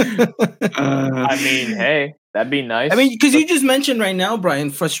 I mean, hey, that'd be nice. I mean, because you just mentioned right now,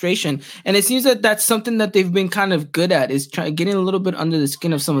 Bryan, frustration, and it seems that that's something that they've been kind of good at, is getting a little bit under the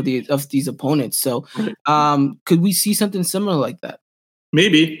skin of some of these opponents. So, could we see something similar like that?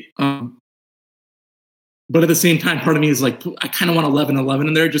 Maybe. But at the same time, part of me is like, I kind of want 11-11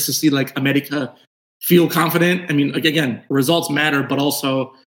 in there just to see like America feel confident. I mean, like, again, results matter, but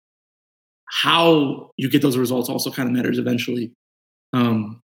also how you get those results also kind of matters eventually.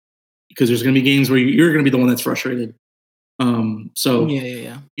 Because there's going to be games where you're going to be the one that's frustrated. So,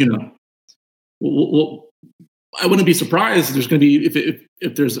 yeah. Well, I wouldn't be surprised if there's going to be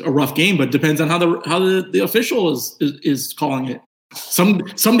if there's a rough game, but it depends on how the official is calling it. Some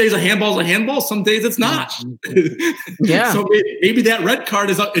days a handball is a handball. Some days it's not. Yeah. So maybe that red card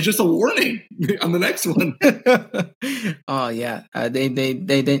is just a warning on the next one. Oh yeah, they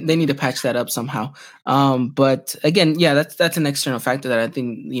need to patch that up somehow. But again, yeah, that's an external factor that I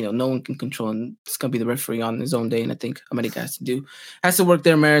think no one can control, and it's gonna be the referee on his own day. And I think America has to work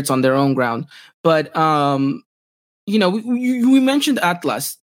their merits on their own ground. But we mentioned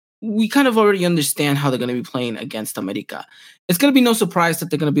Atlas. We kind of already understand how they're going to be playing against America. It's going to be no surprise that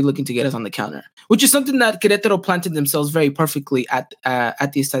they're going to be looking to get us on the counter, which is something that Queretaro planted themselves very perfectly at the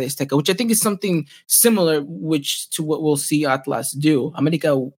Estadio Azteca, which I think is something similar to what we'll see Atlas do.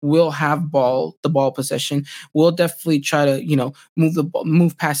 America will have the ball possession. We'll definitely try to,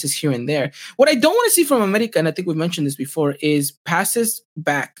 move passes here and there. What I don't want to see from America, and I think we've mentioned this before, is passes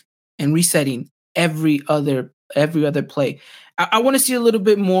back and resetting every other play. I want to see a little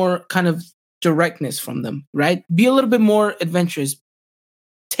bit more kind of directness from them, right? Be a little bit more adventurous.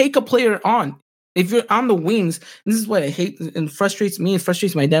 Take a player on. If you're on the wings, this is what I hate and frustrates me. It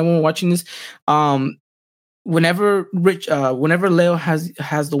frustrates my dad when we're watching this. Whenever Leo has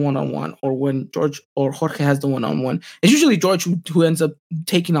the one-on-one, or when George or Jorge has the one-on-one, it's usually George who ends up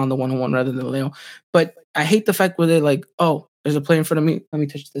taking on the one-on-one rather than Leo. But I hate the fact where they're like, oh, there's a player in front of me. Let me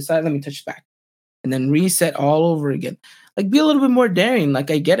touch this side. Let me touch back. And then reset all over again. Like, be a little bit more daring. Like,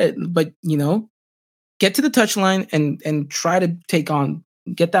 I get it, but get to the touchline and try to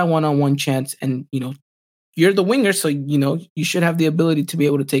get that one-on-one chance. And you're the winger, so you should have the ability to be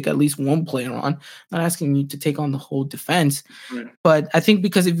able to take at least one player on. I'm not asking you to take on the whole defense, right. But I think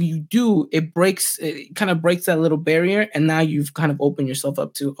because if you do, it kind of breaks that little barrier, and now you've kind of opened yourself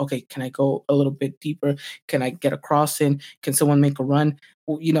up to, okay, can I go a little bit deeper? Can I get a cross in? Can someone make a run?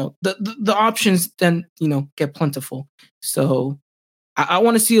 Well, the options then get plentiful. So I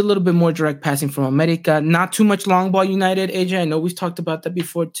want to see a little bit more direct passing from America. Not too much long ball United, AJ. I know we've talked about that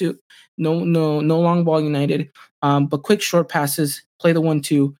before too. No long ball United. But quick short passes, play the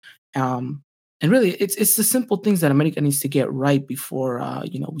 1-2. And really it's the simple things that America needs to get right before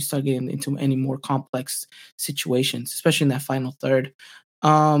we start getting into any more complex situations, especially in that final third.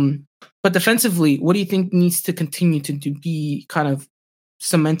 But defensively, what do you think needs to continue to be kind of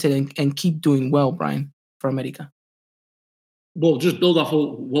cemented and keep doing well, Bryan, for America? Well, just build off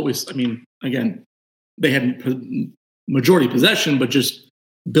of again, they had majority possession, but just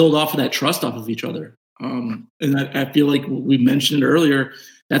build off of that trust off of each other. And I feel like we mentioned earlier,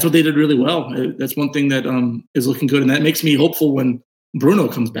 that's what they did really well. That's one thing that is looking good. And that makes me hopeful when Bruno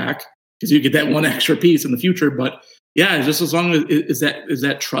comes back. because you get that one extra piece in the future. But yeah, just as long as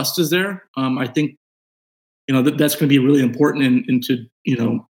that trust is there, I think that's going to be really important into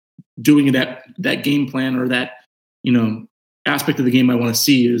doing that game plan or that aspect of the game I want to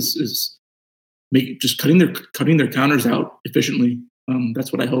see is just cutting their counters out efficiently.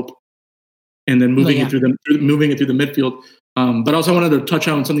 That's what I hope, and then moving it through the midfield. But also I wanted to touch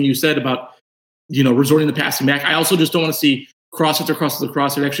on something you said about resorting to passing back. I also just don't want to see crosses.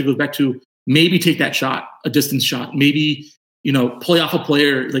 It actually goes back to maybe take that shot, a distance shot, maybe play off a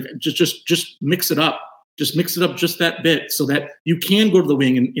player, like just mix it up. Just mix it up just that bit so that you can go to the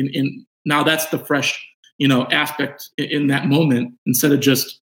wing and now that's the fresh, aspect in that moment instead of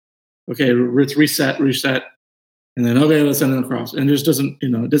just, okay, let's reset, and then, okay, let's send it across. And it just doesn't,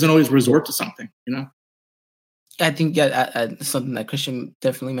 it doesn't always resort to something, I think something that Christian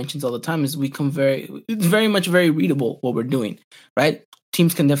definitely mentions all the time is we become very much very readable what we're doing, right?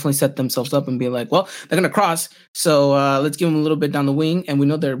 Teams can definitely set themselves up and be like, well, they're going to cross, so let's give them a little bit down the wing, and we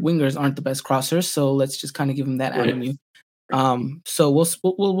know their wingers aren't the best crossers, so let's just kind of give them that avenue. So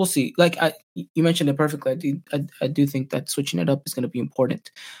we'll see. Like you mentioned it perfectly. I do think that switching it up is going to be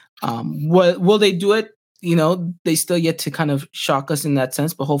important. Will they do it? They still yet to kind of shock us in that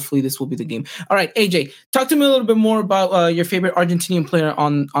sense, but hopefully this will be the game. All right, AJ, talk to me a little bit more about your favorite Argentinian player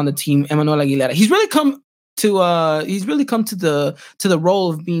on the team, Emmanuel Aguilera. He's really come to the role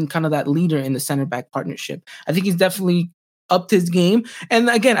of being kind of that leader in the center back partnership. I think he's definitely upped his game, and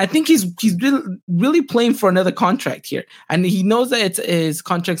again, I think he's really playing for another contract here, and he knows that it's his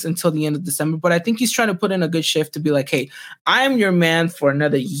contract's until the end of December. But I think he's trying to put in a good shift to be like, hey, I am your man for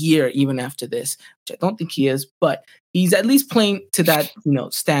another year, even after this, which I don't think he is, but he's at least playing to that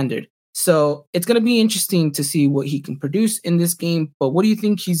standard. So it's going to be interesting to see what he can produce in this game. But what do you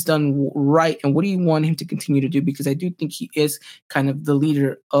think he's done right, and what do you want him to continue to do? Because I do think he is kind of the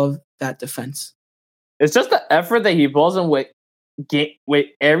leader of that defense. It's just the effort that he pulls in with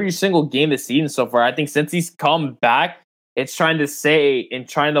every single game this season so far. I think since he's come back, it's trying to say and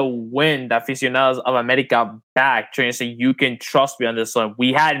trying to win the aficionados of America back, trying to say, you can trust me on this one.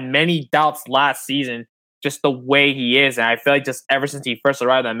 We had many doubts last season, just the way he is. And I feel like just ever since he first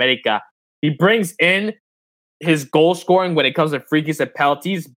arrived in America, he brings in his goal scoring when it comes to free kicks and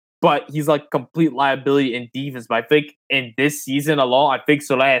penalties, but he's like complete liability in defense. But I think in this season alone, I think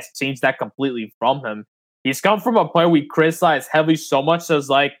Soler has changed that completely from him. He's come from a player we criticize heavily so much, so it's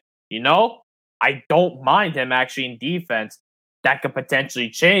like, I don't mind him actually in defense. That could potentially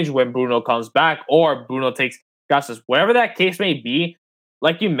change when Bruno comes back or Bruno takes Gastos. Whatever that case may be,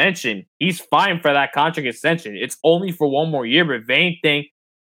 like you mentioned, he's fine for that contract extension. It's only for one more year, but if anything,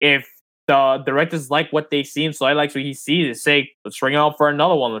 if the directors like what they see and so I like what he sees, is say, let's bring it out for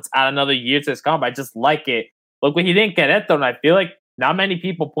another one. Let's add another year to his contract. I just like it. Look what he didn't get it, though, and I feel like not many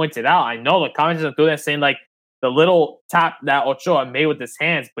people pointed out. I know the comments are doing that, saying like the little tap that Ochoa made with his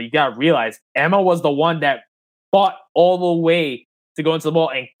hands, but you gotta realize Emma was the one that fought all the way to go into the ball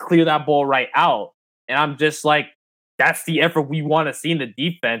and clear that ball right out. And I'm just like, that's the effort we want to see in the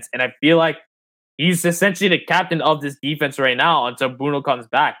defense. And I feel like he's essentially the captain of this defense right now until Bruno comes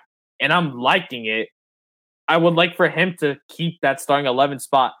back. And I'm liking it. I would like for him to keep that starting 11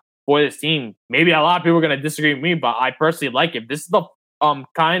 spot for this team. Maybe a lot of people are going to disagree with me, but I personally like it. This is the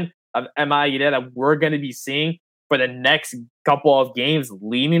kind of MI that we're going to be seeing for the next couple of games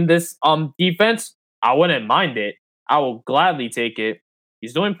leading this defense. I wouldn't mind it. I will gladly take it.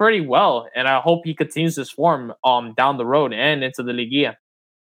 He's doing pretty well, and I hope he continues this form down the road and into the Liguilla.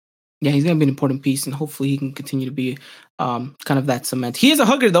 Yeah, he's going to be an important piece, and hopefully he can continue to be kind of that cement. He is a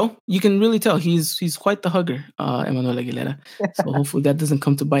hugger, though. You can really tell he's quite the hugger, Emmanuel Aguilera. So hopefully that doesn't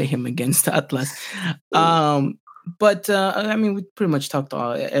come to bite him against Atlas. But I mean, we pretty much talked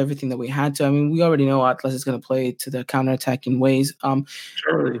everything that we had to. I mean, we already know Atlas is going to play to their counterattacking ways.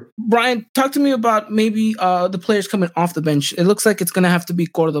 Sure. Bryan, talk to me about maybe the players coming off the bench. It looks like it's going to have to be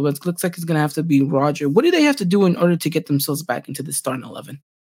Cordoba. It looks like it's going to have to be Roger. What do they have to do in order to get themselves back into the starting 11?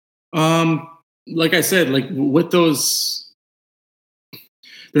 Like I said, like with those,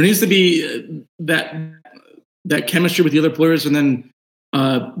 there needs to be that chemistry with the other players, and then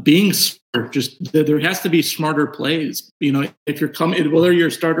being smart. Just there has to be smarter plays. If you're coming, whether you're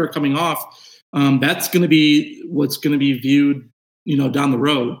a starter or coming off, that's going to be what's going to be viewed. Down the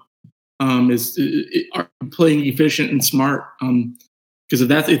road, is playing efficient and smart. Because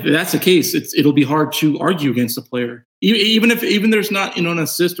if that's the case, it'll be hard to argue against a player, even if there's not an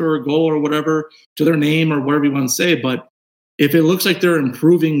assist or a goal or whatever to their name or whatever you want to say. But if it looks like they're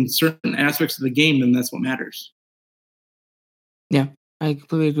improving certain aspects of the game, then that's what matters. Yeah, I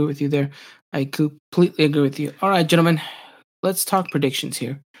completely agree with you there. I completely agree with you. All right, gentlemen, let's talk predictions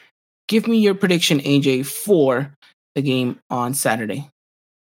here. give me your prediction, AJ, for the game on Saturday.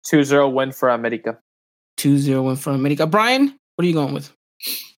 2-0 win for America. 2-0 win for America. Bryan, what are you going with?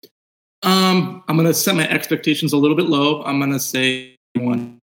 I'm going to set my expectations a little bit low. I'm going to say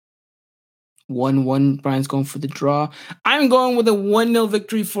 1-1. 1-1. Bryan's going for the draw. I'm going with a 1-0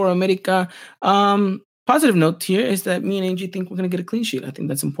 victory for America. Positive note here is that me and AJ think we're going to get a clean sheet. I think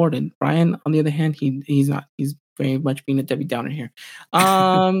that's important. Bryan, on the other hand, he's not. He's very much being a Debbie Downer here.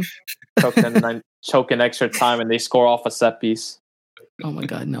 Choking extra time, and they score off a set piece. Oh my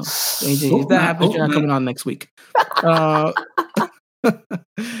God, no. AJ, if that happens, you're not coming on next week.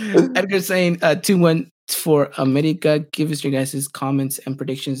 Edgar's saying 2-1 for America. Give us your guys' comments and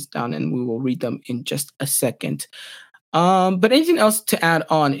predictions down, and we will read them in just a second. But anything else to add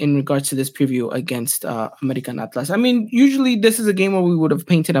on in regards to this preview against America and Atlas? I mean, usually this is a game where we would have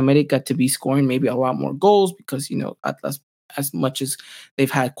painted America to be scoring maybe a lot more goals because, Atlas, as much as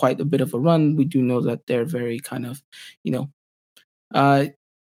they've had quite a bit of a run, we do know that they're very kind of,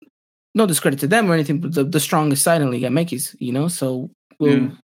 no discredit to them or anything, but the strongest side in Liga MX, so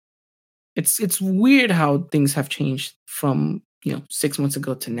it's weird how things have changed from, 6 months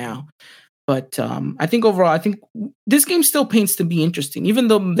ago to now. But I think overall, this game still paints to be interesting. Even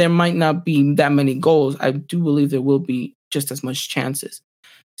though there might not be that many goals, I do believe there will be just as much chances.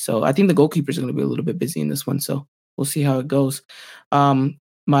 So I think the goalkeepers are going to be a little bit busy in this one. So we'll see how it goes.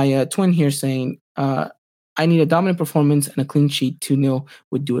 My twin here saying, I need a dominant performance and a clean sheet. 2-0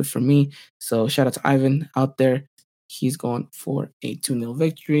 would do it for me. So shout out to Ivan out there. He's going for a 2-0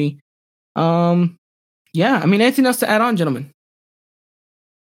 victory. Anything else to add on, gentlemen?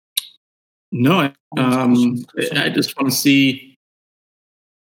 No, I just want to see.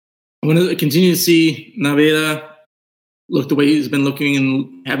 I want to continue to see Naveda look the way he's been looking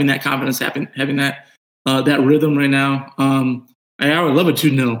and having that confidence, having that rhythm right now. I would love a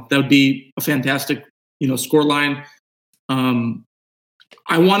 2-0. That would be a fantastic, score line.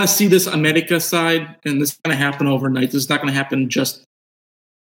 I want to see this America side, and this is going to happen overnight. This is not going to happen just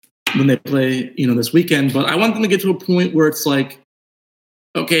when they play, this weekend. But I want them to get to a point where it's like,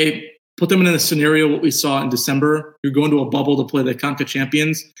 okay, put them in a scenario what we saw in December. You're going to a bubble to play the CONCACAF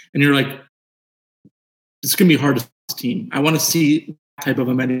champions, and you're like, it's going to be hard to this team. I want to see that type of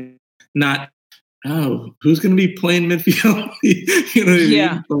America, not who's going to be playing midfield? You know what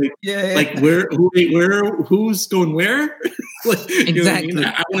I mean? Like who's going where? Exactly.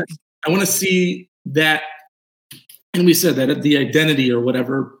 I want to see that, and we said that the identity or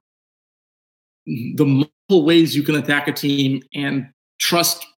whatever, the multiple ways you can attack a team and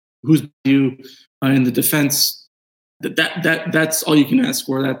trust who's you in the defense. That's all you can ask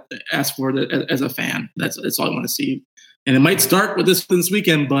for. That as a fan, that's all I want to see. And it might start with this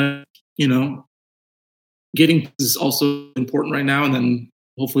weekend, but getting is also important right now, and then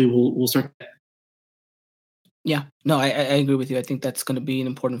hopefully we'll start. Yeah, no, I agree with you. I think that's going to be an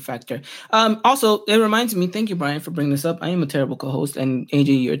important factor. Also, it reminds me, thank you, Bryan, for bringing this up. I am a terrible co-host, and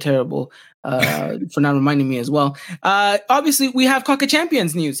AJ, you're terrible for not reminding me as well. Obviously, we have CONCACAF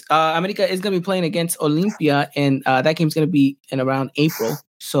Champions news. America is going to be playing against Olimpia, and that game's going to be in around April.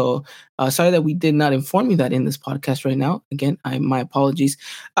 So sorry that we did not inform you that in this podcast right now. Again, my apologies.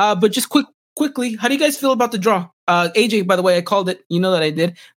 But just quickly, how do you guys feel about the draw? AJ, by the way, I called it. You know that I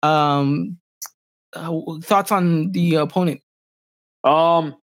did. Thoughts on the opponent?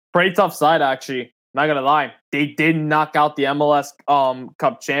 Pretty tough side, actually. Not gonna lie, they did knock out the MLS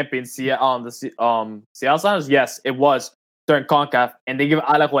Cup champions. The Seattle Sounders. Yes, it was during CONCACAF, and they give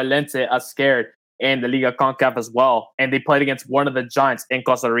Alajuelense a scared in the Liga CONCACAF as well. And they played against one of the giants in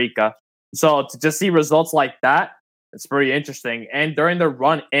Costa Rica. So to just see results like that, it's pretty interesting. And during the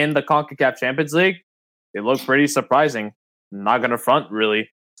run in the CONCACAF Champions League, they look pretty surprising. Not gonna front really.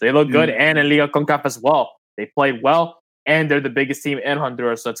 So they look good, and in Liga CONCACAF as well. They played well, and they're the biggest team in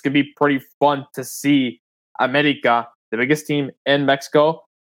Honduras. So it's going to be pretty fun to see America, the biggest team in Mexico,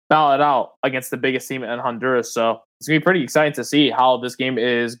 battle it out against the biggest team in Honduras. So it's going to be pretty exciting to see how this game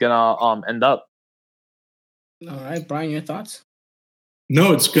is going to end up. All right, Bryan, your thoughts?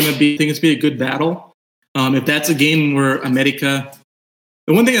 No, it's going to be, I think it's going to be a good battle. If that's a game where America,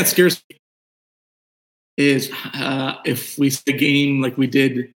 the one thing that scares me is if we see a game like we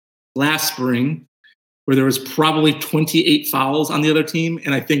did last spring, where there was probably 28 fouls on the other team,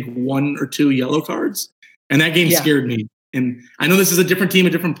 and I think 1 or 2 yellow cards, and that game scared me. And I know this is a different team, a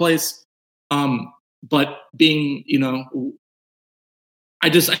different place, but being, I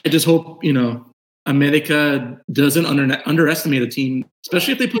just hope America doesn't underestimate a team,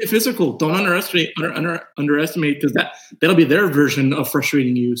 especially if they play physical. Don't underestimate because that'll be their version of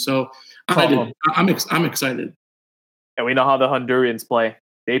frustrating you. So I'm excited. And we know how the Hondurans play.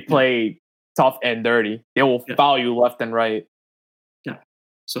 They play tough and dirty. They will foul you left and right. Yeah.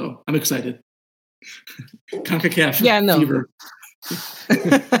 So I'm excited. CONCACAF fever.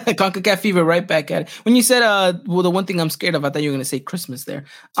 CONCACAF fever right back at it. When you said, well, the one thing I'm scared of, I thought you were going to say Christmas there.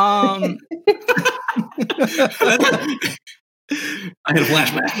 I had a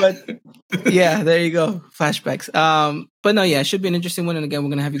flashback. But yeah, there you go. Flashbacks. But no, yeah, it should be an interesting one. And again, we're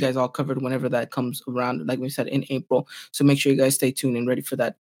going to have you guys all covered whenever that comes around, like we said, in April. So make sure you guys stay tuned and ready for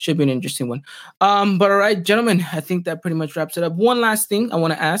that. Should be an interesting one. But all right, gentlemen, I think that pretty much wraps it up. One last thing I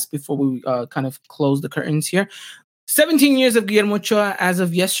want to ask before we kind of close the curtains here. 17 years of Guillermo Ochoa as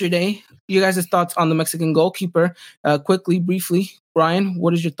of yesterday. You guys' thoughts on the Mexican goalkeeper? Quickly, briefly, Bryan,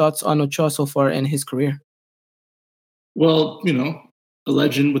 what is your thoughts on Ochoa so far in his career? Well, a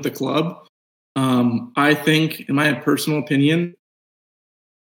legend with the club. I think, in my personal opinion,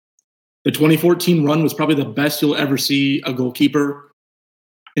 the 2014 run was probably the best you'll ever see a goalkeeper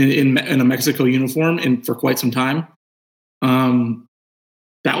in a Mexico uniform for quite some time.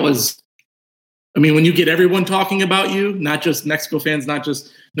 That was, when you get everyone talking about you, not just Mexico fans, not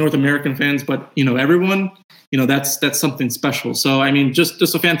just North American fans, but everyone, that's something special. So just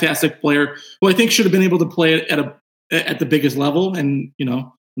a fantastic player who I think should have been able to play at the biggest level, and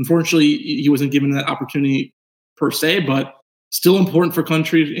unfortunately he wasn't given that opportunity per se, but still important for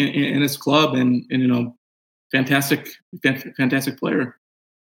country and his club, and fantastic player.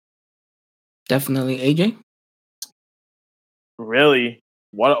 Definitely. AJ? Really,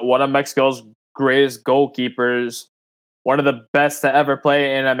 one of Mexico's greatest goalkeepers, one of the best to ever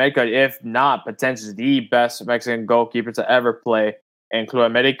play in America, if not potentially the best Mexican goalkeeper to ever play in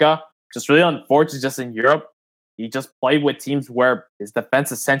Club America. Just really unfortunate, just in Europe, he just played with teams where his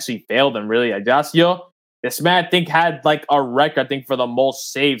defense essentially failed him. Really, Ajaccio, this man, I think, had like a record, I think, for the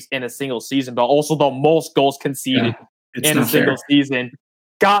most saves in a single season, but also the most goals conceded in a single season.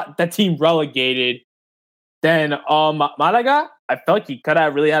 Got the team relegated. Then Malaga, I felt like he could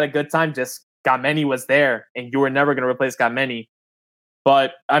have really had a good time. Just Gameni was there, and you were never going to replace Gameni.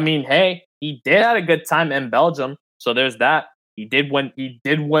 But hey, he did have a good time in Belgium, so there's that. He did win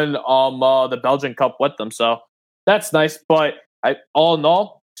the Belgian Cup with them, so that's nice. But all in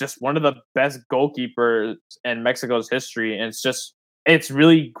all, just one of the best goalkeepers in Mexico's history, and it's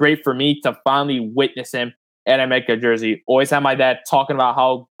really great for me to finally witness him in a Mexico jersey. Always had my dad talking about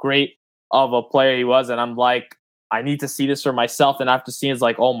how great of a player he was, and I'm like, I need to see this for myself. And after seeing, it's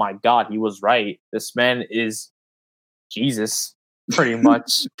like, oh my God, he was right. This man is Jesus, pretty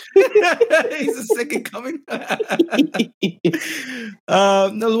much. He's a second coming.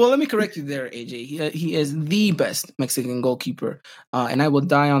 No, well, let me correct you there, AJ. He is the best Mexican goalkeeper, and I will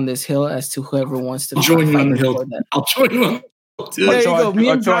die on this hill as to whoever wants to join you on the hill. I'll join you on. There you go. Me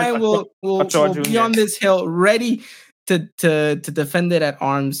and Bryan will be on this hill, ready to defend it at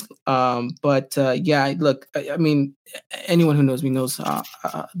arms. But look, anyone who knows me knows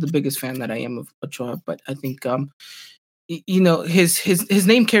the biggest fan that I am of Ochoa. But I think his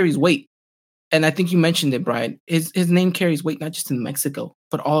name carries weight, and I think you mentioned it, Bryan. His name carries weight not just in Mexico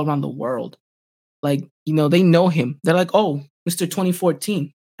but all around the world. Like they know him. They're like, oh, Mr.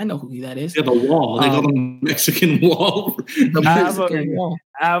 2014. I know who that is. Yeah, the wall. They call them Mexican wall. I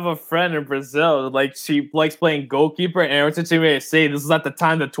have a friend in Brazil. Like, she likes playing goalkeeper, and every time they say this is at the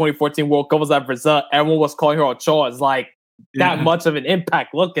time the 2014 World Cup was at Brazil, everyone was calling her Ochoa. It's like that much of an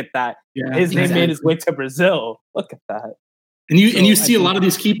impact. Look at that. Yeah, his name made his way to Brazil. Look at that. And you see a lot of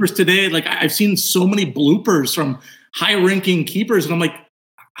these keepers today. Like, I've seen so many bloopers from high-ranking keepers, and I'm like,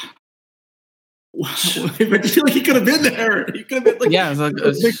 I feel like he could have been there. He could have been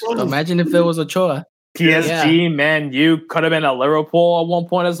imagine if it was Ochoa. PSG, man, you could have been at Liverpool at one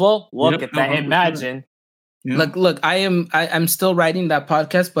point as well. Look at that. Imagine. Yeah. Look, I'm still writing that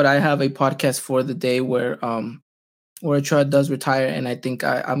podcast, but I have a podcast for the day where Ochoa does retire, and I think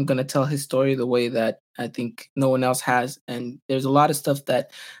I'm gonna tell his story the way that I think no one else has. And there's a lot of stuff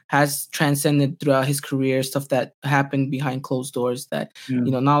that has transcended throughout his career, stuff that happened behind closed doors that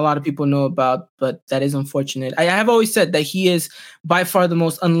not a lot of people know about, but that is unfortunate. I have always said that he is by far the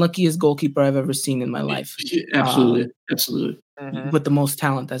most unluckiest goalkeeper I've ever seen in my life. Absolutely. With the most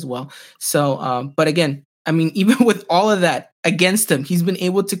talent as well. So, but again, even with all of that against him, he's been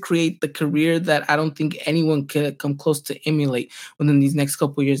able to create the career that I don't think anyone could come close to emulate within these next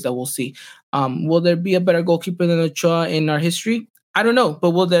couple of years that we'll see. Will there be a better goalkeeper than Ochoa in our history? I don't know,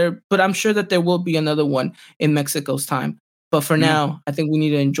 but I'm sure that there will be another one in Mexico's time. But for now, I think we need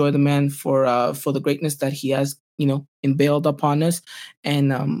to enjoy the man for the greatness that he has, unveiled upon us.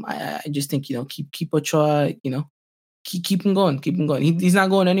 And I just think, keep Ochoa, keep him going. He's not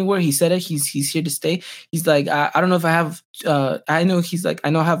going anywhere. He said it. He's here to stay. He's like, I don't know if I have. I know he's like, I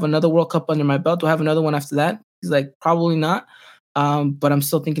know I have another World Cup under my belt. Do I have another one after that? He's like, probably not. But I'm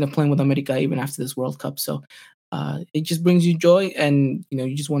still thinking of playing with America even after this World Cup. So it just brings you joy, and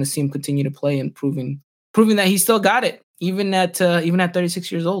you just want to see him continue to play and proving that he still got it, even at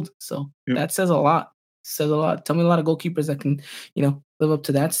 36 years old. So that says a lot. Tell me a lot of goalkeepers that can live up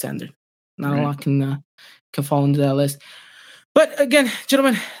to that standard. Not a lot can fall into that list. But again,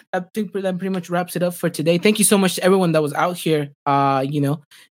 gentlemen, I think that pretty much wraps it up for today. Thank you so much to everyone that was out here.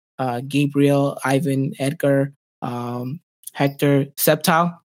 Gabriel, Ivan, Edgar, Hector,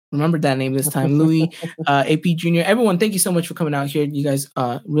 Septile. Remember that name this time. Louis, AP Jr. Everyone, thank you so much for coming out here. You guys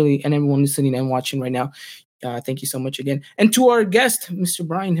really, and everyone listening and watching right now. Thank you so much again. And to our guest, Mr.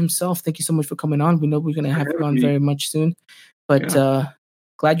 Bryan himself, thank you so much for coming on. We know we're going to have you on very much soon. But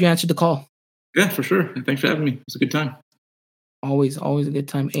glad you answered the call. Yeah, for sure. And thanks for having me. It was a good time. Always a good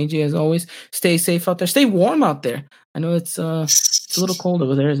time. AJ, as always, stay safe out there. Stay warm out there. I know it's a little cold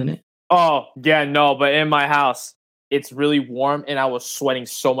over there, isn't it? Oh, yeah, no, but in my house, it's really warm, and I was sweating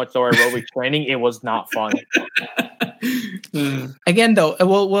so much during aerobic training. It was not fun. Again, though,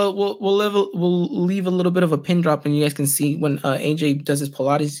 we'll leave a little bit of a pin drop, and you guys can see when AJ does his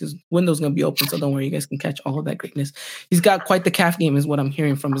Pilates. His window's gonna be open, so don't worry, you guys can catch all of that greatness. He's got quite the calf game, is what I'm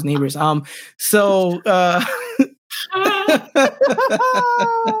hearing from his neighbors. Wow.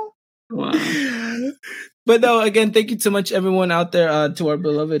 But no, again, thank you so much, everyone out there, to our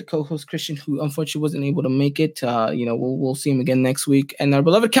beloved co-host Christian, who unfortunately wasn't able to make it. We'll see him again next week, and our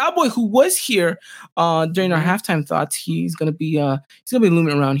beloved Cowboy, who was here during our halftime thoughts. He's gonna be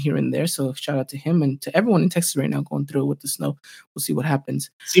looming around here and there. So shout out to him and to everyone in Texas right now going through with the snow. We'll see what happens.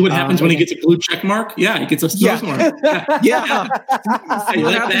 See what happens when he gets a blue check mark. Yeah, he gets a snow mark. Yeah. See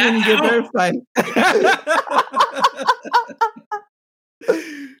what happens when you get verified.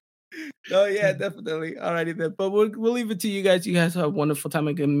 Oh yeah, definitely. Alrighty then. But we'll leave it to you guys. You guys have a wonderful time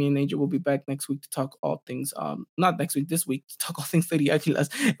again. Me and Angel will be back next week to talk all things. Not next week, this week to talk all things Lady Aquilas,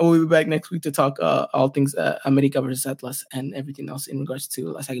 and we'll be back next week to talk all things America versus Atlas and everything else in regards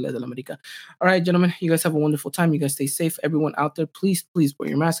to Las Águilas del América. All right, gentlemen, you guys have a wonderful time. You guys stay safe. Everyone out there, please wear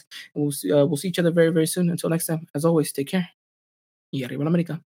your mask. And we'll see each other very, very soon. Until next time, as always, take care. Y arriba la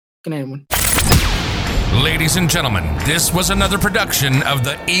América. Good night, everyone. Ladies and gentlemen, this was another production of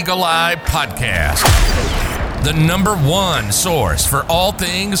the Eagle Eye Podcast, the #1 source for all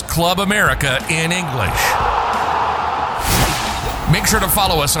things Club America in English. Make sure to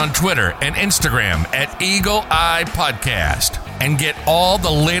follow us on Twitter and Instagram at Eagle Eye Podcast and get all the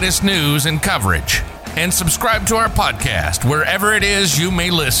latest news and coverage. And subscribe to our podcast wherever it is you may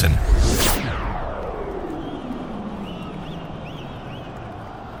listen.